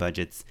varying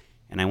budgets,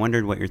 and I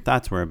wondered what your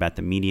thoughts were about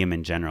the medium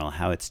in general,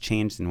 how it's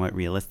changed, and what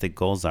realistic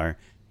goals are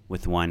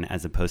with one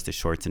as opposed to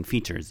shorts and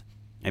features.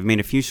 I've made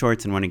a few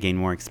shorts and want to gain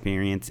more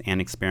experience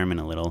and experiment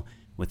a little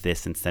with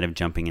this instead of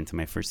jumping into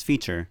my first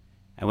feature.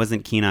 I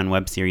wasn't keen on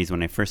web series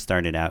when I first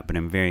started out, but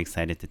I'm very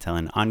excited to tell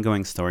an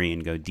ongoing story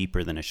and go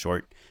deeper than a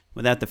short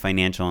without the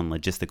financial and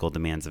logistical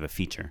demands of a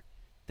feature.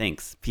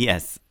 Thanks.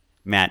 P.S.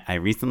 Matt, I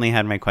recently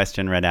had my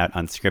question read out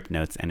on script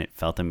notes and it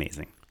felt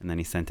amazing. And then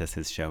he sent us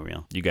his show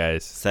reel. You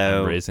guys,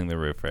 So- I'm raising the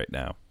roof right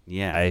now.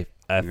 Yeah. I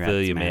Congrats,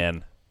 feel you, Matt.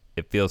 man.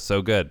 It feels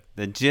so good.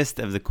 The gist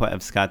of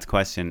of Scott's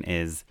question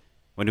is,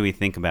 what do we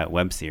think about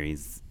web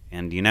series?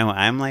 And,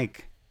 I'm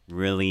like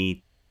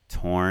really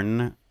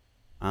torn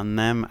on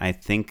them. I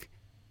think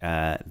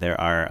there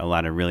are a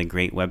lot of really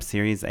great web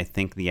series. I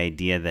think the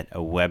idea that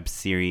a web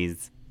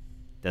series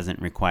doesn't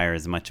require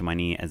as much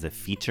money as a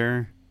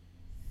feature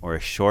or a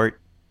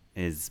short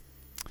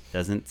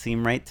doesn't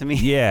seem right to me.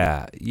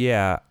 Yeah.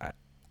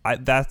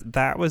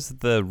 That was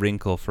the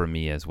wrinkle for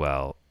me as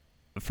well.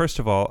 First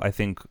of all, I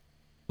think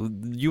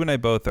you and I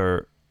both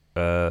are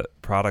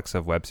products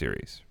of web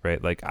series,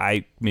 right? Like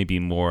I maybe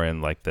more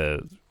in like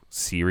the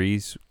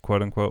series,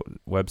 quote unquote,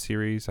 web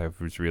series. I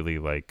was really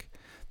like,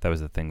 that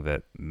was the thing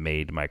that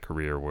made my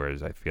career,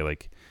 whereas I feel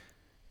like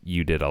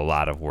you did a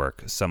lot of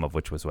work, some of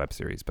which was web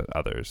series, but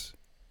others.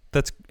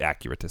 That's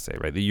accurate to say,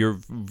 right?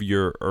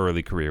 Your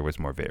early career was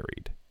more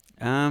varied.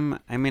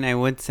 I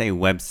would say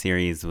web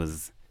series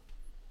was,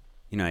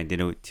 I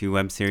did 2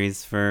 web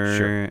series for,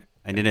 Sure.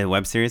 I did a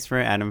web series for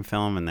Adam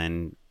Film and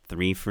then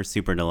 3 for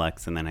Super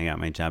Deluxe. And then I got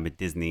my job at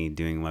Disney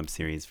doing web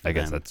series for I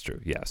guess them. that's true.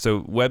 Yeah.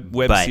 So web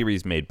But-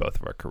 series made both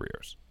of our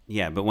careers.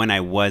 Yeah, but when I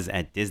was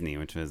at Disney,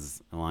 which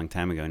was a long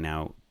time ago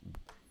now,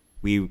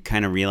 we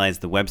kind of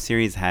realized the web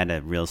series had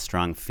a real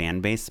strong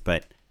fan base,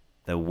 but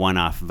the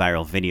one-off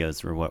viral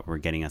videos were what were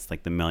getting us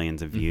like the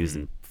millions of views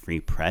and free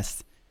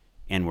press,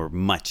 and were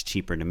much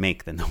cheaper to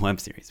make than the web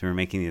series. We were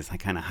making these like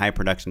kind of high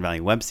production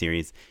value web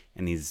series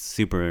and these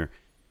super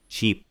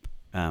cheap,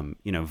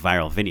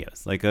 viral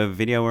videos, like a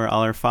video where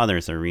all our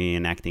fathers are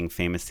reenacting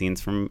famous scenes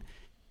from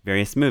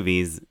various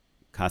movies.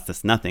 Cost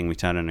us nothing. We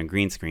shot on a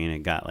green screen. It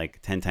got like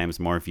 10 times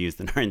more views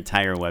than our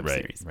entire web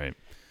series Right.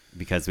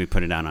 because we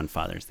put it out on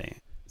Father's Day.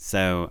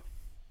 So,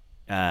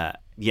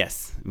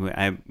 yes,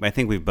 I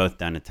think we've both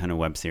done a ton of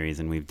web series,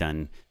 and we've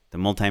done the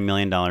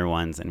multi-million-dollar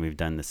ones, and we've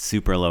done the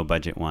super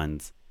low-budget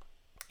ones,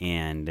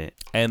 and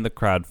And the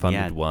crowdfunded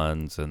Yeah.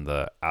 ones and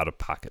the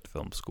out-of-pocket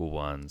film school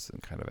ones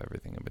and kind of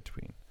everything in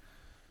between.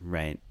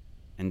 right.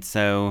 And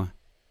so,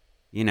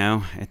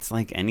 it's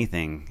like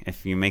anything.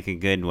 If you make a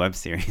good web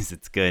series,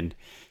 it's good.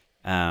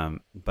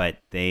 But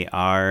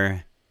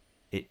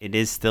it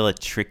is still a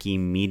tricky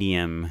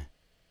medium.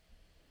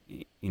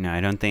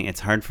 I don't think it's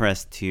hard for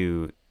us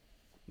to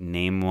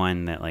name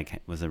one that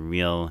like was a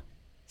real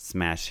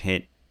smash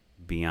hit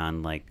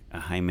beyond like a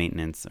High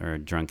Maintenance or a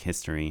Drunk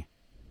History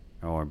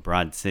or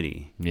Broad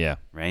City, Yeah.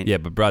 right? Yeah,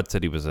 but Broad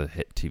City was a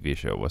hit TV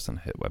show, it wasn't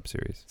a hit web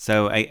series.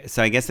 So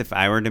I guess if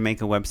I were to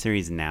make a web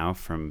series now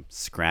from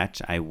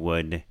scratch, I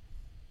would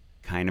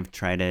kind of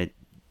try to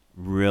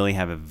really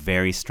have a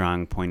very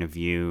strong point of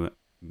view,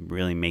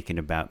 really make it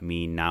about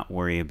me, not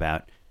worry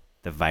about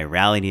the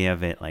virality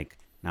of it, like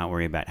not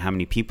worry about how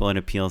many people it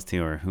appeals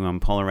to or who I'm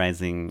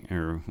polarizing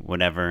or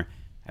whatever.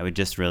 I would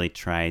just really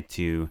try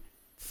to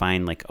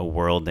find like a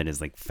world that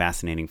is like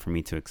fascinating for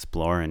me to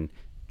explore and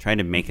try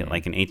to make it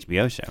like an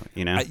HBO show,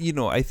 you know?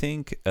 I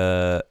think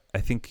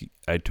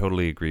I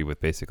totally agree with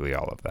basically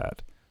all of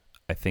that.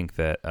 I think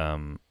that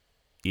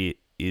it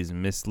is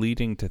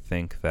misleading to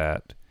think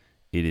that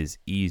it is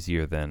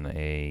easier than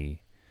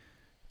a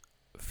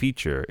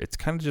feature. It's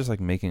kind of just like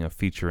making a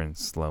feature in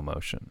slow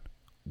motion,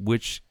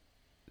 which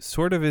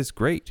sort of is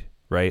great,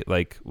 right?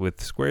 Like with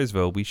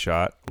Squaresville, we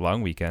shot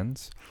long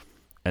weekends,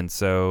 and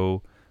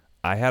so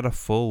I had a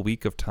full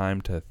week of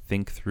time to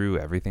think through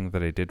everything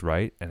that I did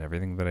right and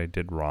everything that I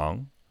did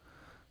wrong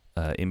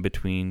in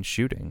between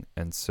shooting.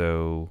 And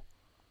so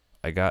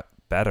I got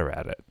better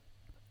at it.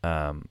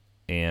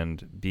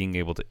 And being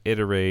able to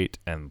iterate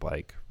and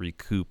like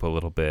recoup a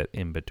little bit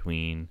in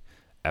between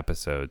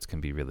episodes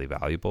can be really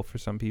valuable for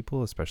some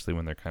people, especially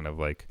when they're kind of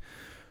like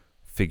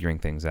figuring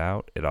things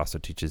out. It also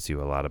teaches you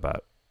a lot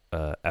about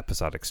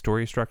episodic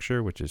story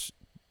structure, which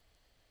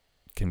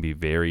can be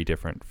very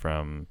different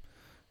from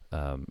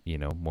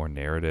more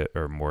narrative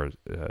or more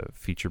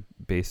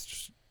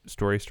feature-based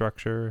story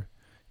structure.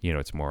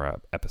 It's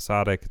more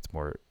episodic. It's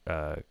more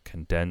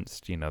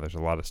condensed. There's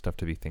a lot of stuff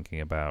to be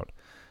thinking about.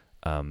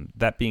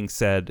 That being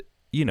said,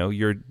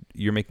 you're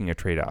making a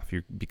trade-off.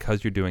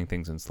 Because you're doing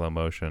things in slow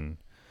motion,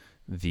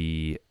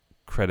 the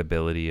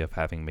credibility of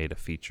having made a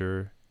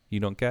feature you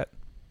don't get.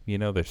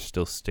 There's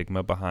still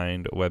stigma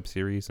behind a web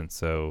series, and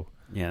so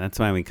yeah, that's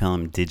why we call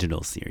them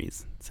digital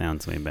series.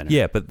 Sounds way better.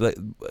 Yeah, but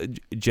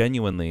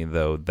genuinely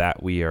though,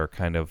 that we are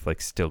kind of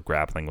like still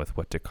grappling with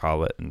what to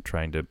call it and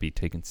trying to be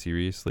taken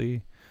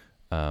seriously.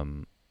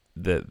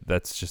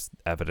 That's just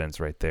evidence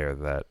right there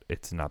that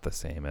it's not the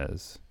same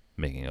as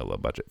making a low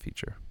budget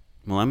feature.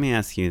 Well, let me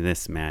ask you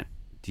this, Matt.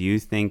 Do you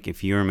think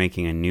if you were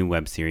making a new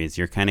web series,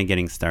 you're kind of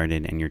getting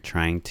started and you're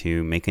trying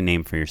to make a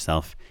name for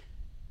yourself,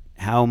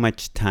 how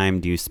much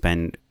time do you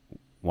spend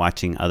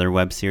watching other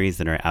web series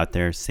that are out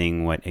there,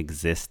 seeing what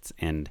exists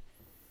and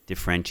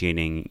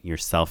differentiating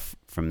yourself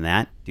from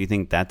that? Do you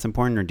think that's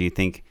important, or do you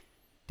think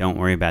don't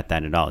worry about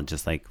that at all?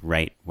 Just like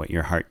write what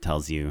your heart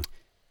tells you,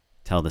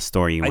 tell the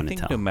story you want to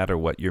tell. I think no matter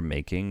what you're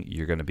making,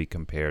 you're going to be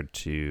compared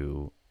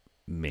to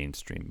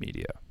mainstream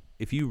media.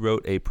 If you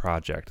wrote a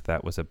project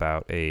that was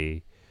about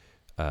a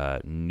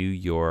New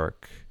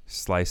York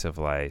slice of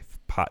life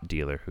pot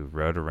dealer who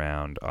rode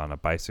around on a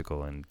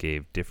bicycle and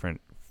gave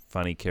different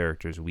funny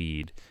characters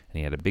weed, and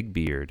he had a big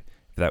beard,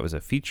 if that was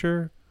a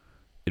feature,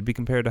 it'd be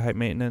compared to High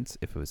Maintenance.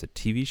 If it was a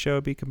TV show,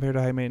 it'd be compared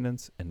to High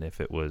Maintenance. And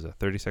if it was a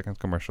 30-second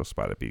commercial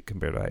spot, it'd be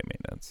compared to High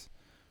Maintenance.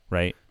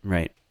 Right?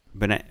 Right.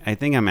 But I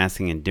think I'm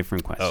asking a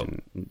different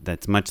question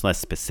that's much less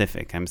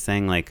specific. I'm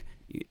saying, like,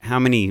 how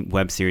many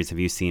web series have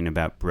you seen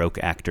about broke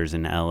actors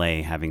in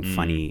LA having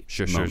funny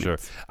moments? Sure.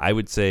 I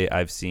would say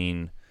I've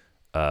seen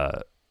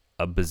a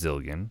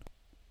bazillion.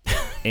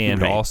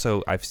 And Right.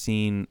 also I've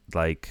seen,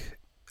 like,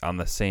 on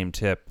the same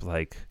tip,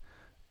 like...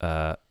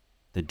 the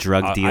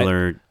drug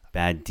dealer,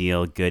 bad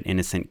deal, good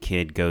innocent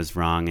kid goes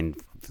wrong and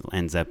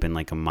ends up in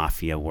like a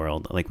mafia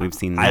world. Like we've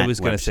seen that. I was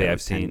going to say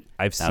I've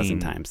seen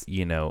times.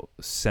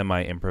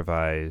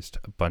 Semi-improvised,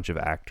 a bunch of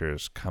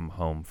actors come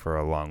home for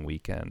a long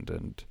weekend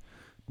and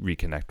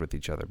reconnect with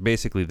each other.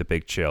 Basically The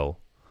Big Chill,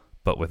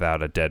 but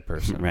without a dead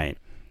person. Right.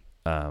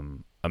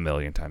 A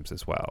million times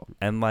as well.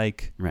 And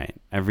like... Right.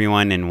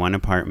 Everyone in one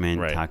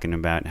apartment Right. talking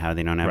about how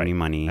they don't have any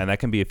money. And that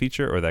can be a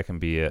feature, or that can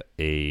be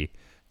a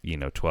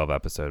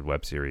 12-episode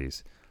web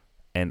series.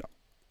 And,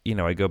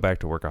 I go back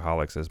to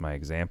Workaholics as my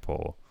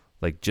example.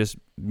 Like, just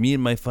me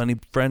and my funny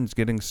friends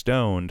getting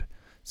stoned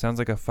sounds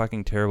like a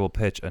fucking terrible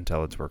pitch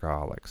until it's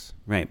Workaholics.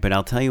 Right. But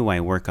I'll tell you why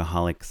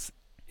Workaholics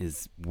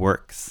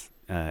works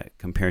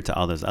compared to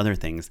all those other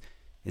things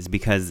is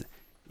because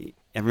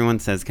everyone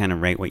says kind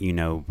of write what you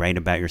know, write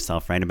about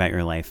yourself, write about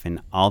your life.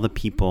 And all the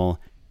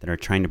people that are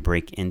trying to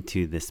break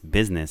into this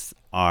business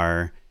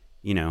are,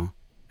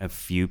 a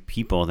few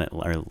people that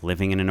are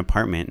living in an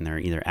apartment, and they're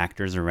either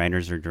actors or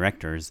writers or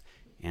directors,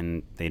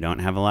 and they don't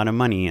have a lot of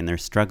money, and they're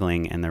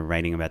struggling, and they're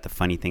writing about the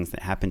funny things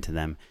that happen to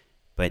them.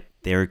 But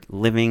they're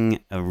living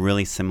a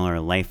really similar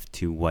life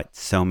to what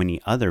so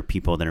many other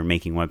people that are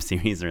making web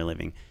series are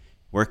living.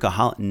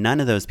 None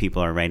of those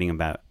people are writing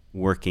about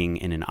working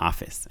in an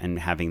office and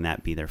having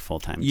that be their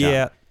full-time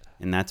job.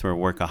 And that's where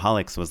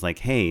Workaholics was like,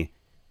 hey,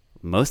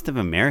 most of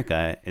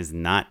America is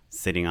not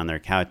sitting on their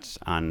couch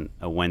on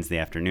a Wednesday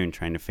afternoon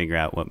trying to figure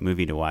out what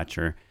movie to watch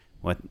or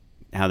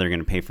how they're going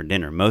to pay for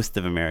dinner. Most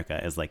of America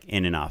is like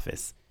in an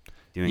office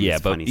doing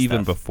this funny stuff. Yeah, but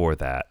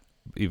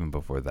even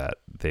before that,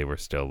 they were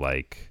still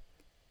like,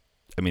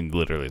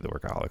 literally the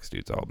Workaholics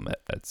dudes all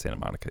met at Santa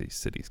Monica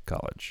City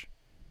College.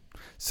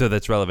 So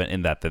that's relevant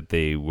in that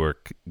they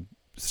work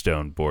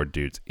stone bored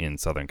dudes in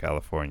Southern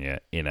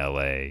California, in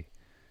LA,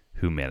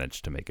 who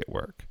managed to make it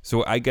work.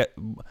 So I get...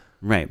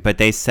 Right, but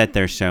they set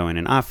their show in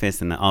an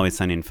office, and the Always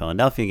Sunny in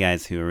Philadelphia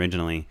guys who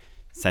originally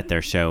set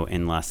their show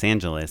in Los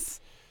Angeles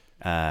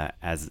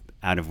as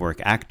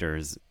out-of-work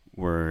actors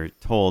were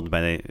told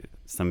by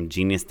some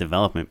genius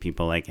development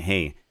people, like,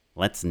 hey,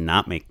 let's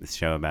not make this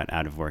show about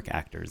out-of-work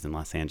actors in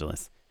Los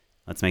Angeles.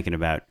 Let's make it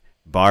about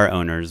bar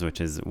owners,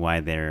 which is why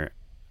they're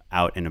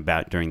out and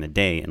about during the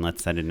day, and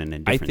let's set it in a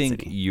different city. I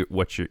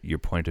think your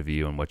point of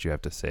view and what you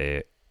have to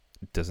say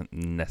doesn't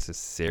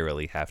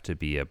necessarily have to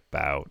be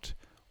about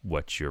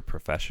what your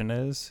profession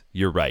is.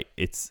 You're right.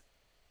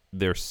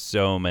 There's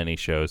so many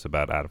shows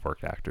about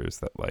out-of-work actors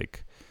that,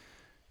 like,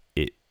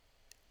 it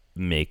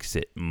makes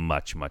it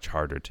much, much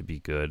harder to be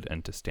good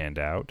and to stand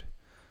out.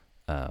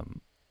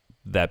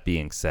 That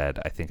being said,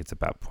 I think it's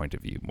about point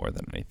of view more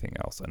than anything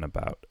else, and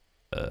about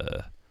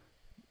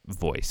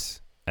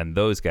voice. And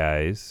those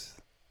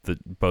guys,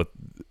 both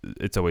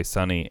It's Always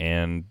Sunny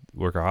and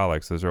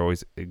Workaholics, those are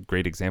always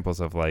great examples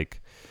of,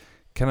 like,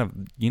 kind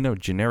of,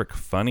 generic,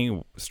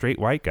 funny, straight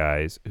white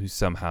guys who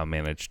somehow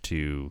managed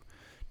to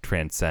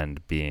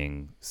transcend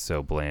being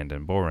so bland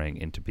and boring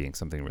into being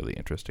something really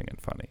interesting and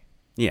funny.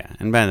 Yeah,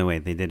 and by the way,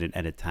 they did it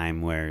at a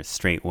time where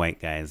straight white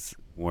guys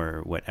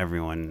were what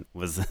everyone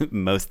was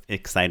most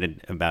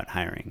excited about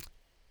hiring,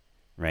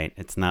 right?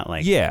 It's not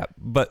like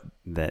but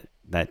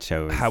that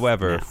show is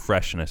however, now.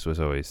 Freshness was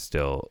always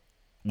still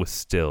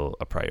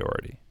a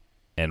priority,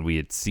 and we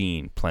had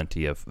seen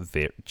plenty of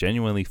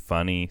genuinely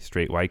funny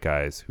straight white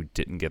guys who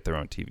didn't get their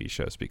own TV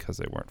shows because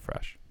they weren't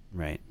fresh.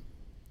 Right.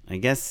 I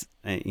guess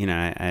I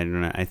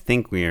don't know. I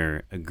think we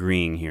are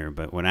agreeing here,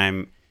 but what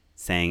I'm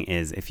saying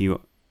is, if you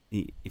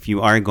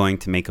are going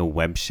to make a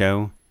web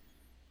show,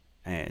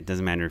 it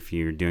doesn't matter if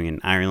you're doing it in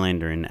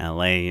Ireland or in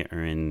LA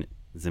or in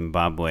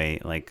Zimbabwe,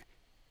 like,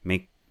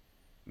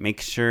 make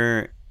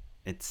sure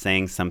it's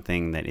saying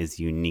something that is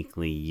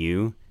uniquely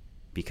you,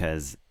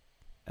 because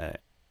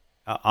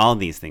all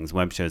these things,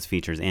 web shows,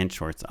 features, and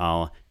shorts,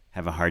 all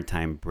have a hard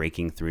time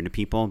breaking through to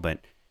people.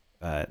 But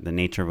the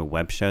nature of a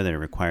web show, that it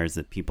requires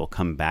that people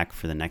come back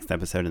for the next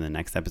episode and the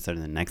next episode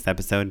and the next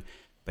episode,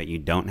 but you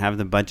don't have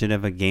the budget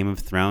of a Game of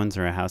Thrones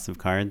or a House of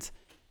Cards,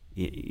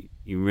 you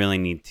really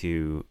need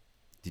to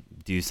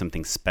do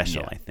something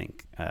special, I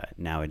think,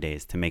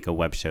 nowadays, to make a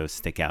web show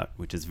stick out,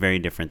 which is very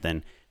different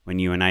than when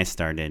you and I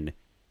started,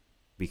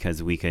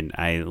 because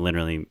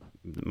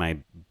my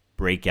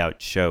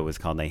breakout show was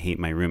called I Hate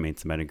My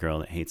Roommates, about a girl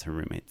that hates her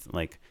roommates.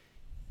 Like,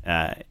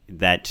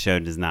 that show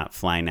does not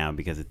fly now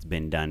because it's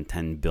been done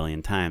 10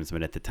 billion times,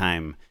 but at the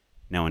time,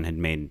 no one had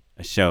made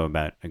a show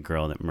about a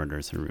girl that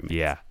murders her roommates.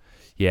 Yeah.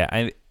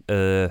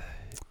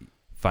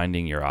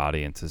 Finding your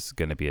audience is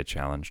going to be a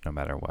challenge no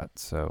matter what.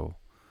 So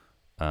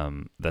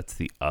that's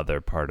the other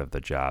part of the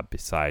job,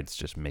 besides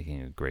just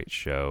making a great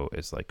show,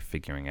 is, like,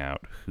 figuring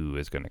out who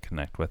is going to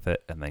connect with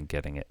it and then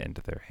getting it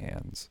into their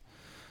hands.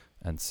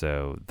 And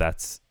so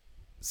that's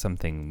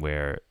something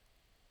where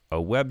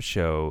a web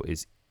show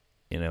is,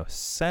 in a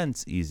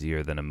sense,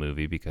 easier than a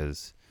movie,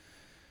 because,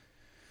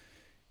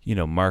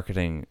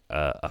 marketing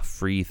a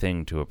free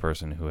thing to a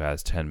person who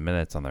has 10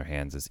 minutes on their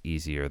hands is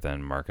easier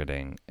than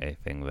marketing a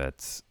thing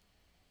that's,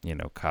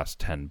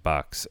 costs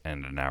 $10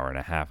 and an hour and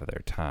a half of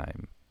their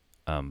time.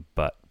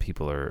 But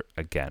people are,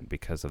 again,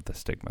 because of the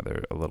stigma,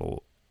 they're a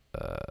little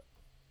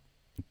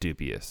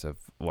dubious of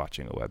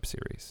watching a web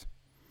series.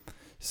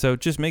 So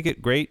just make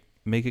it great,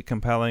 make it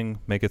compelling,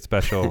 make it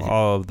special,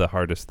 all of the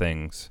hardest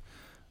things.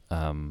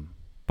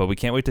 But we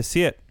can't wait to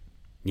see it.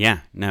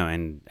 Yeah, no,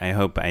 and I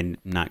hope I'm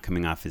not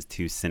coming off as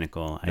too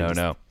cynical.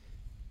 No.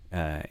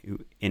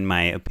 In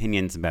my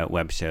opinions about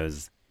web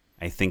shows,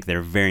 I think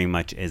there very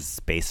much is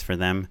space for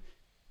them,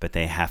 but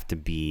they have to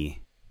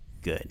be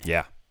good.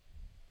 Yeah.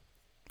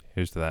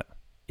 Here's to that.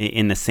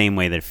 In the same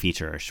way that a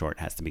feature or short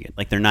has to be good.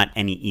 Like, they're not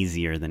any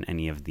easier than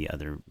any of the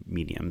other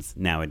mediums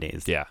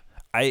nowadays. Yeah.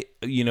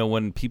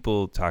 When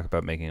people talk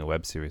about making a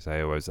web series,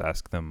 I always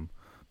ask them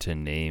to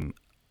name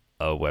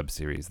a web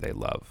series they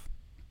love.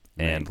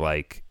 Right. And,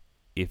 like,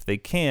 if they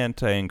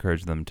can't, I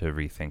encourage them to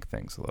rethink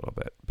things a little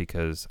bit,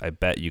 because I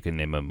bet you can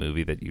name a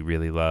movie that you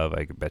really love.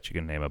 I bet you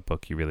can name a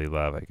book you really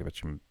love. I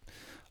bet you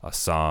a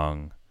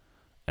song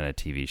and a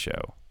TV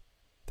show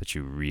that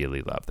you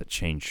really love, that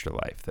changed your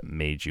life, that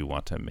made you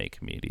want to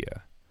make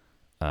media.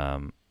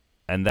 And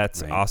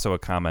that's right. Also a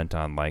comment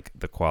on, like,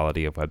 the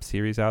quality of web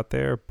series out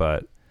there.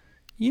 But,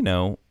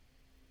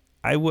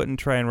 I wouldn't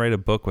try and write a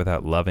book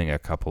without loving a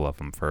couple of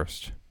them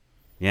first.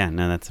 Yeah,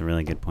 no, that's a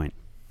really good point.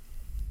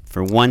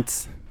 For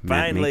once,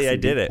 finally, I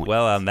did it. Point.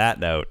 Well, on that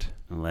note,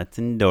 let's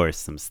endorse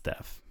some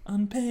stuff.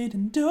 Unpaid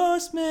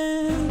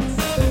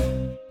endorsements.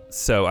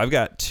 So I've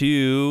got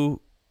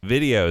 2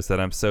 videos that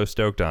I'm so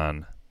stoked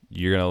on.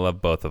 You're going to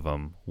love both of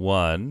them.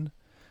 One,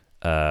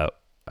 I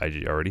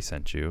already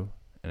sent you,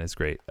 and it's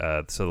great.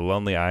 So The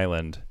Lonely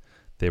Island,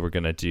 they were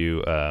going to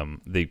do,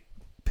 they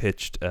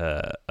pitched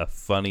a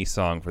funny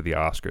song for the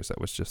Oscars that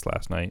was just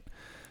last night,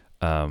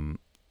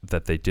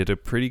 that they did a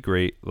pretty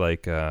great,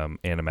 like,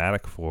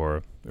 animatic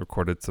for,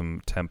 recorded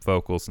some temp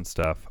vocals and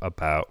stuff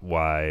about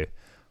why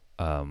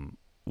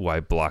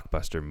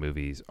blockbuster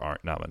movies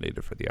aren't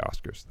nominated for the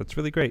Oscars. That's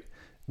really great.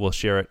 we'll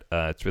share it.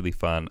 It's really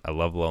fun. I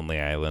love Lonely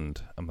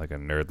Island. I'm like a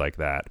nerd like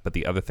that. But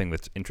the other thing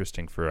that's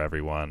interesting for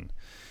everyone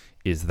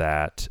is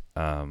that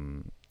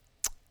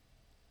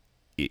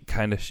it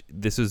kind of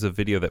this was a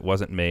video that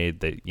wasn't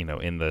made. That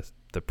in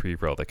the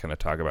pre-roll they kind of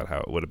talk about how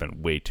it would have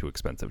been way too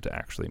expensive to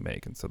actually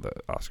make, and so the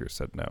Oscars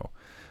said no.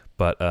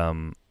 But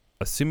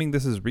assuming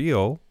this is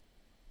real,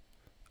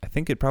 I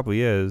think it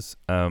probably is.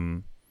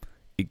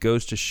 It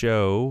goes to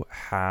show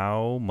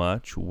how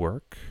much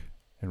work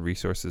and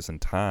resources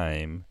and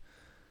time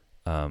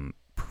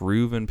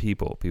proven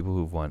people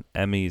who've won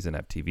Emmys and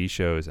have TV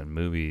shows and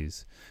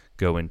movies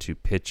go into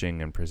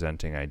pitching and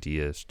presenting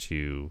ideas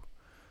to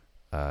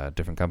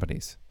different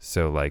companies.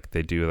 So like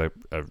they do like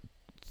a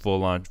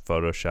full-on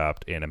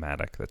photoshopped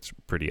animatic that's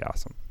pretty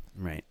awesome.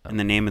 Right. And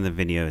the name of the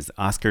video is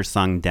Oscar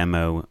Song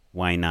Demo,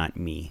 Why Not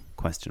Me? ?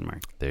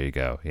 There you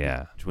go.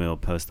 Yeah. Which we'll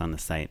post on the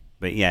site.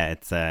 But yeah,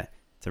 it's a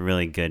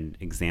really good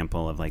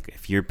example of like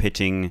if you're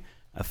pitching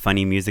a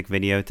funny music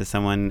video to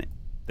someone,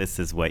 this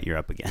is what you're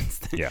up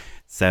against. Yeah.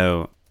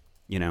 So,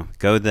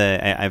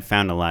 I've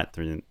found a lot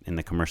in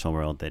the commercial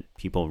world that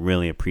people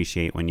really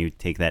appreciate when you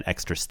take that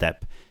extra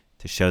step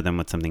to show them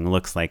what something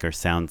looks like or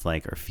sounds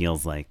like or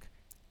feels like.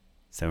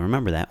 So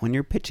remember that when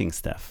you're pitching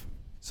stuff.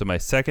 So my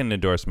second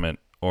endorsement,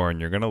 Oren,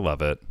 you're going to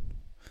love it.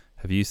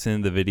 Have you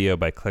seen the video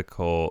by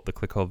ClickHole, the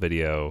ClickHole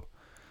video,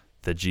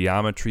 The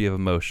Geometry of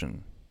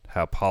Emotion,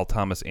 how Paul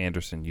Thomas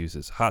Anderson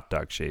uses hot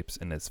dog shapes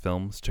in his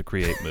films to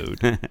create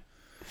mood?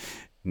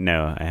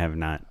 No, I have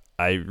not.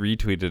 I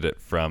retweeted it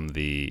from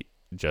the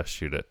Just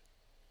Shoot It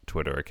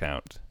Twitter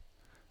account,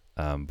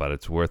 but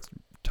it's worth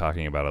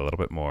talking about a little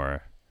bit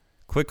more.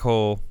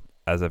 ClickHole,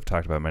 as I've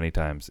talked about many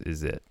times,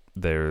 is it.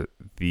 They're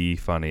the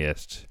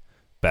funniest,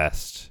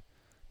 best.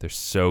 They're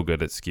so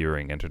good at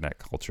skewering internet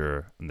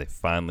culture, and they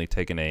finally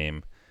take an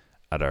aim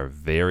at our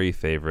very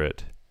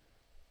favorite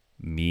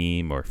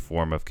meme or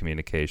form of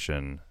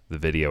communication, the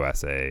video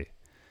essay,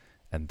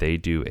 and they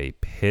do a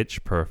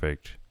pitch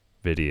perfect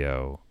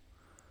video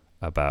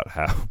about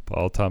how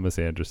Paul Thomas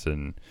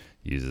Anderson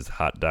uses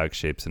hot dog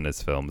shapes in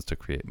his films to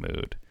create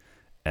mood.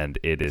 And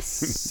it is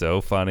so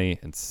funny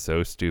and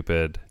so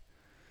stupid.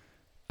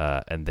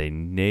 And they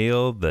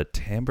nail the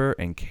timbre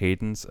and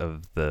cadence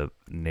of the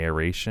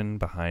narration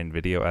behind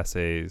video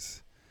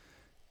essays.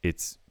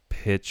 It's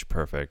pitch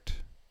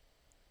perfect.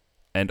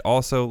 And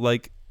also,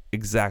 like,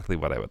 exactly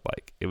what I would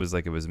like. It was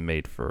like it was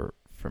made for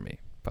me.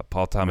 But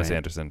Paul Thomas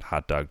Anderson,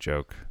 hot dog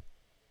joke,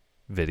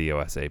 video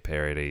essay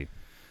parody.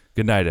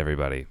 Good night,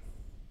 everybody.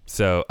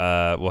 So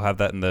we'll have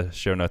that in the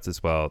show notes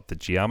as well. The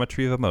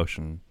Geometry of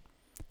Emotion,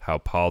 how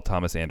Paul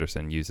Thomas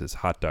Anderson uses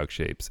hot dog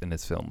shapes in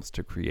his films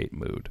to create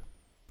mood.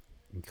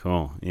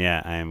 Cool.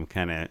 Yeah, I'm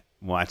kind of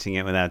watching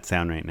it without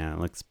sound right now. It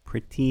looks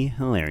pretty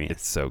hilarious.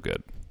 It's so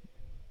good.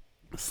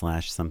 /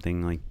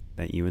 something like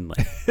that you would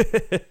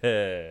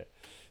like.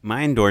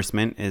 My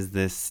endorsement is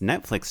this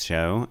Netflix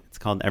show. It's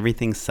called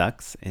Everything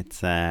Sucks.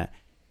 It's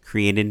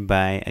created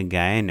by a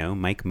guy I know,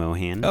 Mike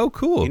Mohan. Oh,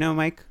 cool. You know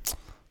Mike?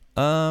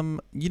 Now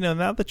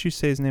that you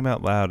say his name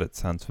out loud, it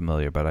sounds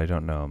familiar, but I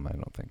don't know him, I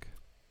don't think.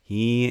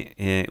 He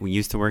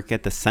used to work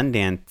at the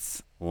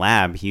Sundance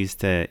lab. He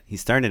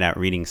started out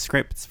reading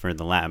scripts for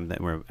the lab that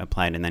were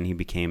applied, and then he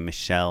became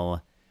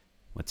Michelle,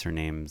 what's her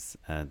name's,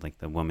 like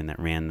the woman that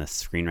ran the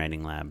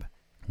screenwriting lab.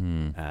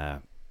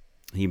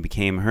 He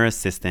became her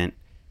assistant,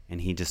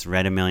 and he just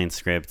read a million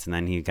scripts, and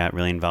then he got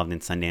really involved in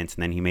Sundance,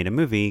 and then he made a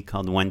movie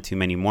called One Too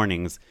Many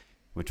Mornings,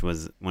 which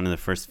was one of the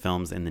first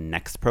films in the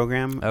Next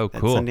program that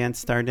Sundance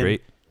started.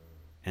 Great.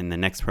 And the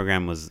Next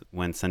program was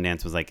when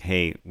Sundance was like,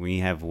 hey, we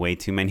have way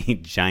too many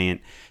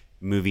giant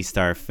movie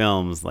star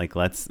films. Like,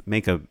 let's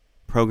make a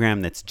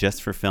program that's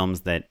just for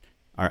films that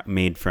are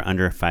made for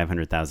under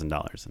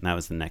 $500,000. And that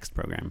was the Next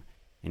program.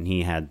 And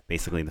he had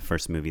basically the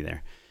first movie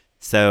there.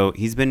 So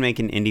he's been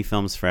making indie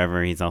films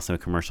forever. He's also a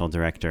commercial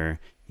director.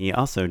 He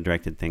also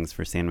directed things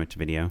for Sandwich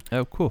Video.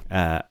 Oh, cool.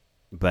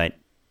 But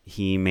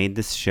he made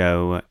this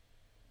show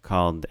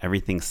called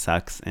Everything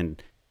Sucks.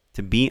 And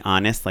to be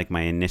honest, like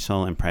my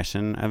initial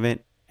impression of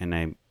it, and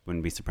I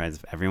wouldn't be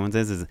surprised if everyone's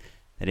is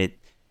that it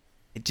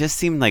just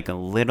seemed like a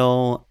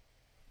little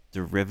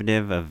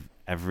derivative of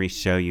every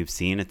show you've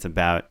seen. It's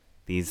about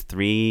these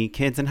three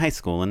kids in high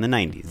school in the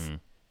 90s,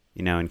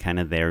 and kind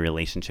of their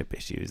relationship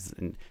issues.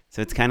 And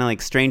so it's kind of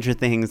like Stranger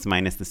Things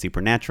minus the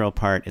supernatural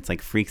part. It's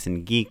like Freaks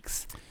and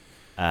Geeks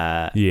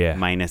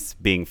minus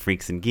being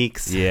Freaks and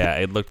Geeks. Yeah,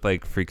 it looked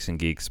like Freaks and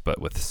Geeks,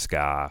 but with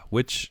ska,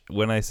 which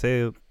when I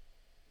say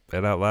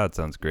it out loud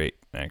sounds great,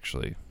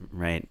 actually.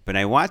 Right. But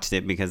I watched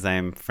it because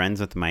I'm friends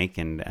with Mike,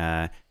 and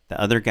the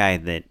other guy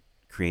that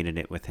created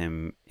it with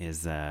him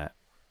is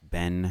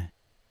Ben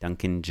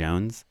Duncan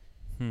Jones.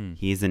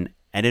 He's an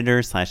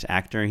editor /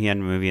 actor. He had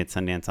a movie at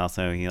Sundance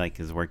also. He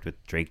has worked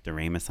with Drake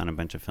Doremus on a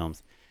bunch of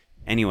films.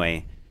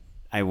 Anyway,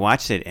 I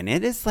watched it, and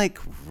it is like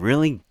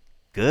really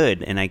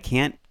good, and I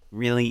can't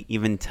really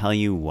even tell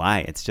you why.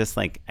 It's just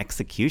like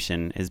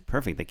execution is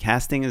perfect. The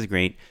casting is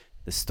great.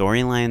 The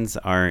storylines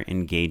are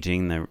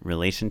engaging. The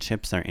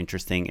relationships are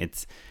interesting.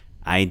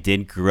 I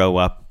did grow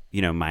up,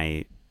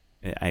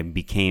 I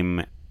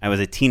became I was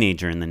a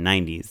teenager in the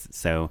 90s,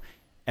 so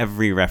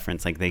every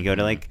reference, like they go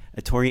to like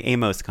a Tori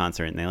Amos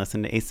concert and they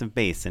listen to Ace of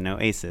Base and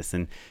Oasis,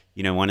 and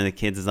you know, one of the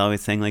kids is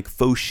always saying like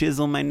faux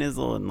shizzle my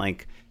nizzle, and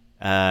like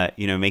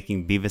you know,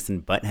 making Beavis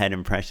and Butthead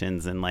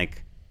impressions, and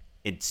like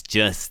it's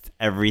just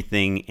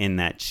everything in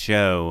that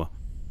show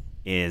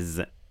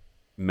is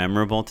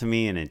memorable to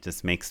me, and it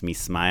just makes me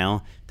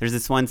smile. There's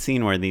this one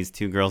scene where these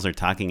two girls are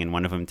talking and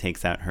one of them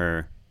takes out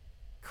her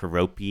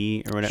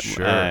Karopi or whatever.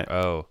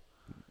 Sure.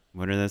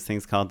 What are those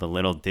things called? The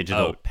little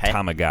digital pet?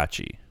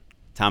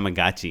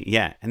 Tamagotchi,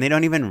 yeah. And they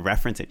don't even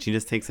reference it. She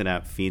just takes it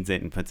out, feeds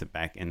it, and puts it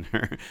back in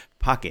her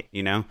pocket,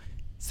 you know?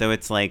 So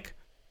it's like,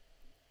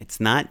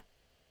 it's not,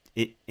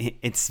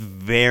 it's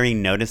very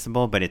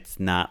noticeable, but it's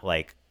not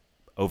like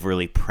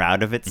overly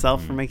proud of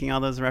itself for making all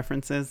those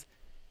references.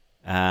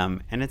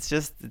 And it's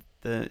just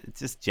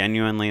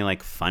genuinely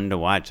like fun to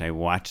watch. I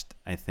watched,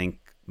 I think,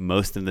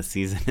 most of the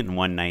season in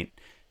one night,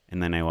 and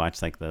then I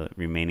watched like the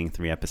remaining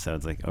 3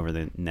 episodes like over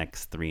the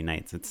next 3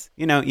 nights. It's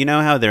you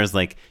know how there's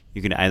like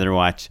you could either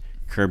watch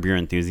Curb Your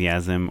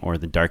Enthusiasm or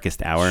The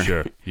Darkest Hour.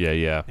 Sure.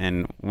 Yeah.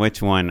 And which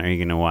one are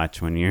you gonna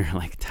watch when you're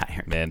like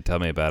tired? Man, tell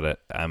me about it.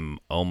 I'm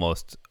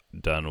almost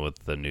done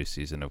with the new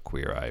season of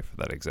Queer Eye for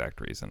that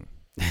exact reason.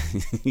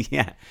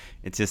 Yeah,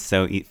 it's just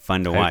so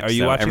fun to watch. Are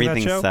you watching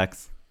everything that show?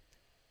 Sucks.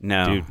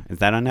 No, Dude, is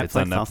that on Netflix? It's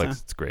on Netflix. Also?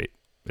 It's great.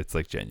 It's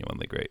like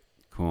genuinely great.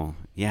 Cool.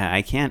 Yeah,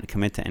 I can't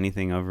commit to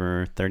anything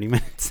over 30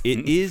 minutes.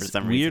 It is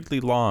weirdly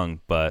reason. long,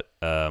 but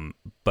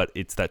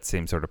it's that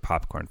same sort of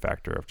popcorn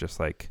factor of just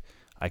like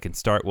I can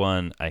start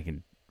one, I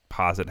can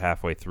pause it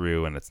halfway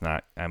through, and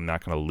I'm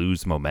not going to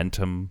lose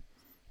momentum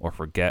or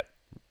forget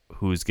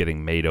who's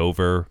getting made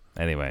over.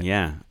 Anyway.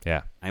 Yeah.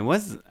 I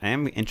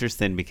am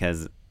interested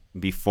because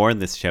before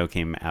this show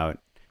came out,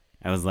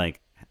 I was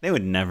like, they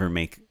would never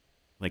make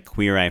like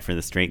Queer Eye for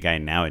the Straight Guy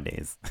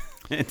nowadays.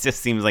 It just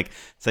seems like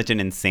such an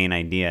insane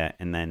idea,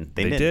 and then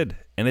they did.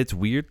 And it's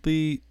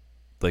weirdly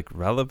like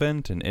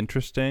relevant and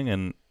interesting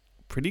and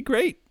pretty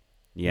great.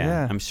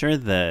 Yeah. I'm sure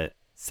the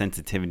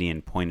sensitivity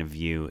and point of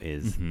view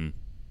is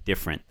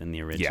different than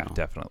the original. Yeah,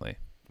 definitely.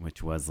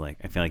 Which was like,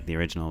 I feel like the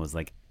original was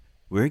like,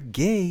 we're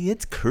gay,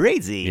 it's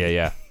crazy.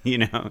 Yeah. You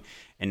know,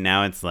 and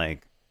now it's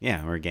like,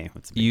 yeah, we're gay.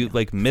 What's the big you deal?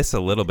 like miss a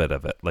little bit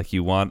of it. Like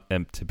you want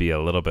them to be a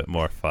little bit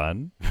more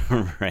fun.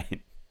 Right.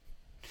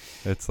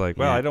 It's like,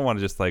 well, I don't want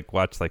to just like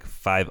watch like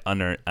 5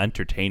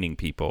 entertaining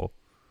people.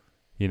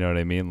 You know what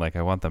I mean? Like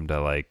I want them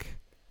to like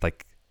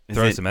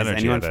throw some energy.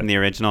 Is anyone at from it. the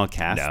original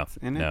cast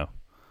in it? No.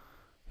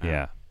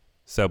 Yeah.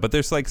 So, but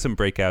there's like some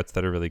breakouts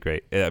that are really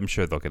great. I'm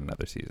sure they'll get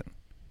another season.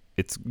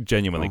 It's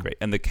genuinely great,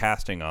 and the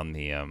casting on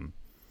the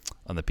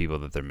people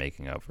that they're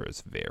making over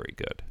is very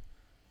good.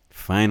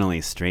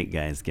 Finally, straight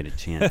guys get a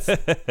chance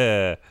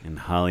in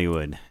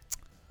Hollywood.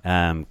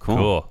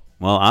 Cool.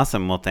 Well,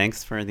 awesome. Well,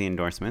 thanks for the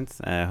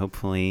endorsements.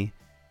 Hopefully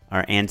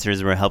our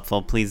answers were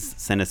helpful. Please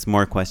send us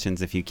more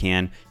questions if you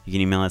can. You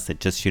can email us at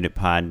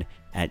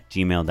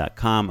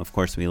justshootitpod@gmail.com. Of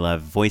course, we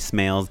love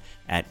voicemails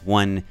at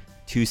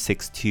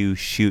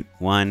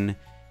 1-262-SHOOT-1.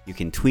 You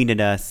can tweet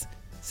at us,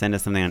 send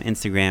us something on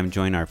Instagram,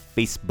 join our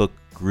Facebook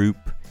group.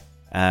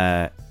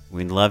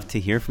 We'd love to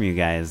hear from you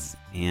guys.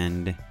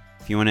 And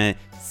if you want to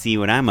see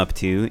what I'm up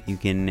to, you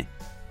can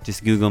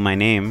just Google my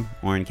name,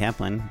 Oren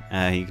Kaplan.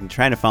 You can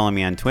try to follow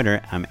me on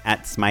Twitter. I'm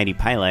at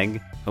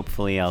SmiteyPyleg.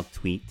 Hopefully I'll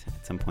tweet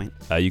at some point.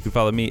 You can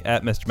follow me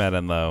at Mr. Matt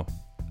Enlow.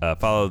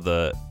 Follow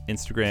the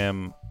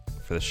Instagram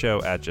for the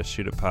show at Just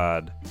Shoot It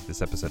Pod.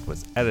 This episode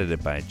was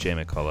edited by Jay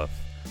McCullough.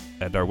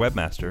 And our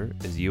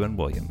webmaster is Ewan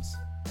Williams.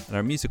 And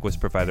our music was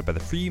provided by the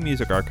Free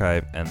Music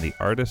Archive and the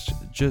artist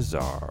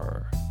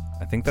Jazar.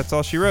 I think that's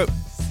all she wrote.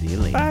 See you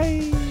later.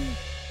 Bye.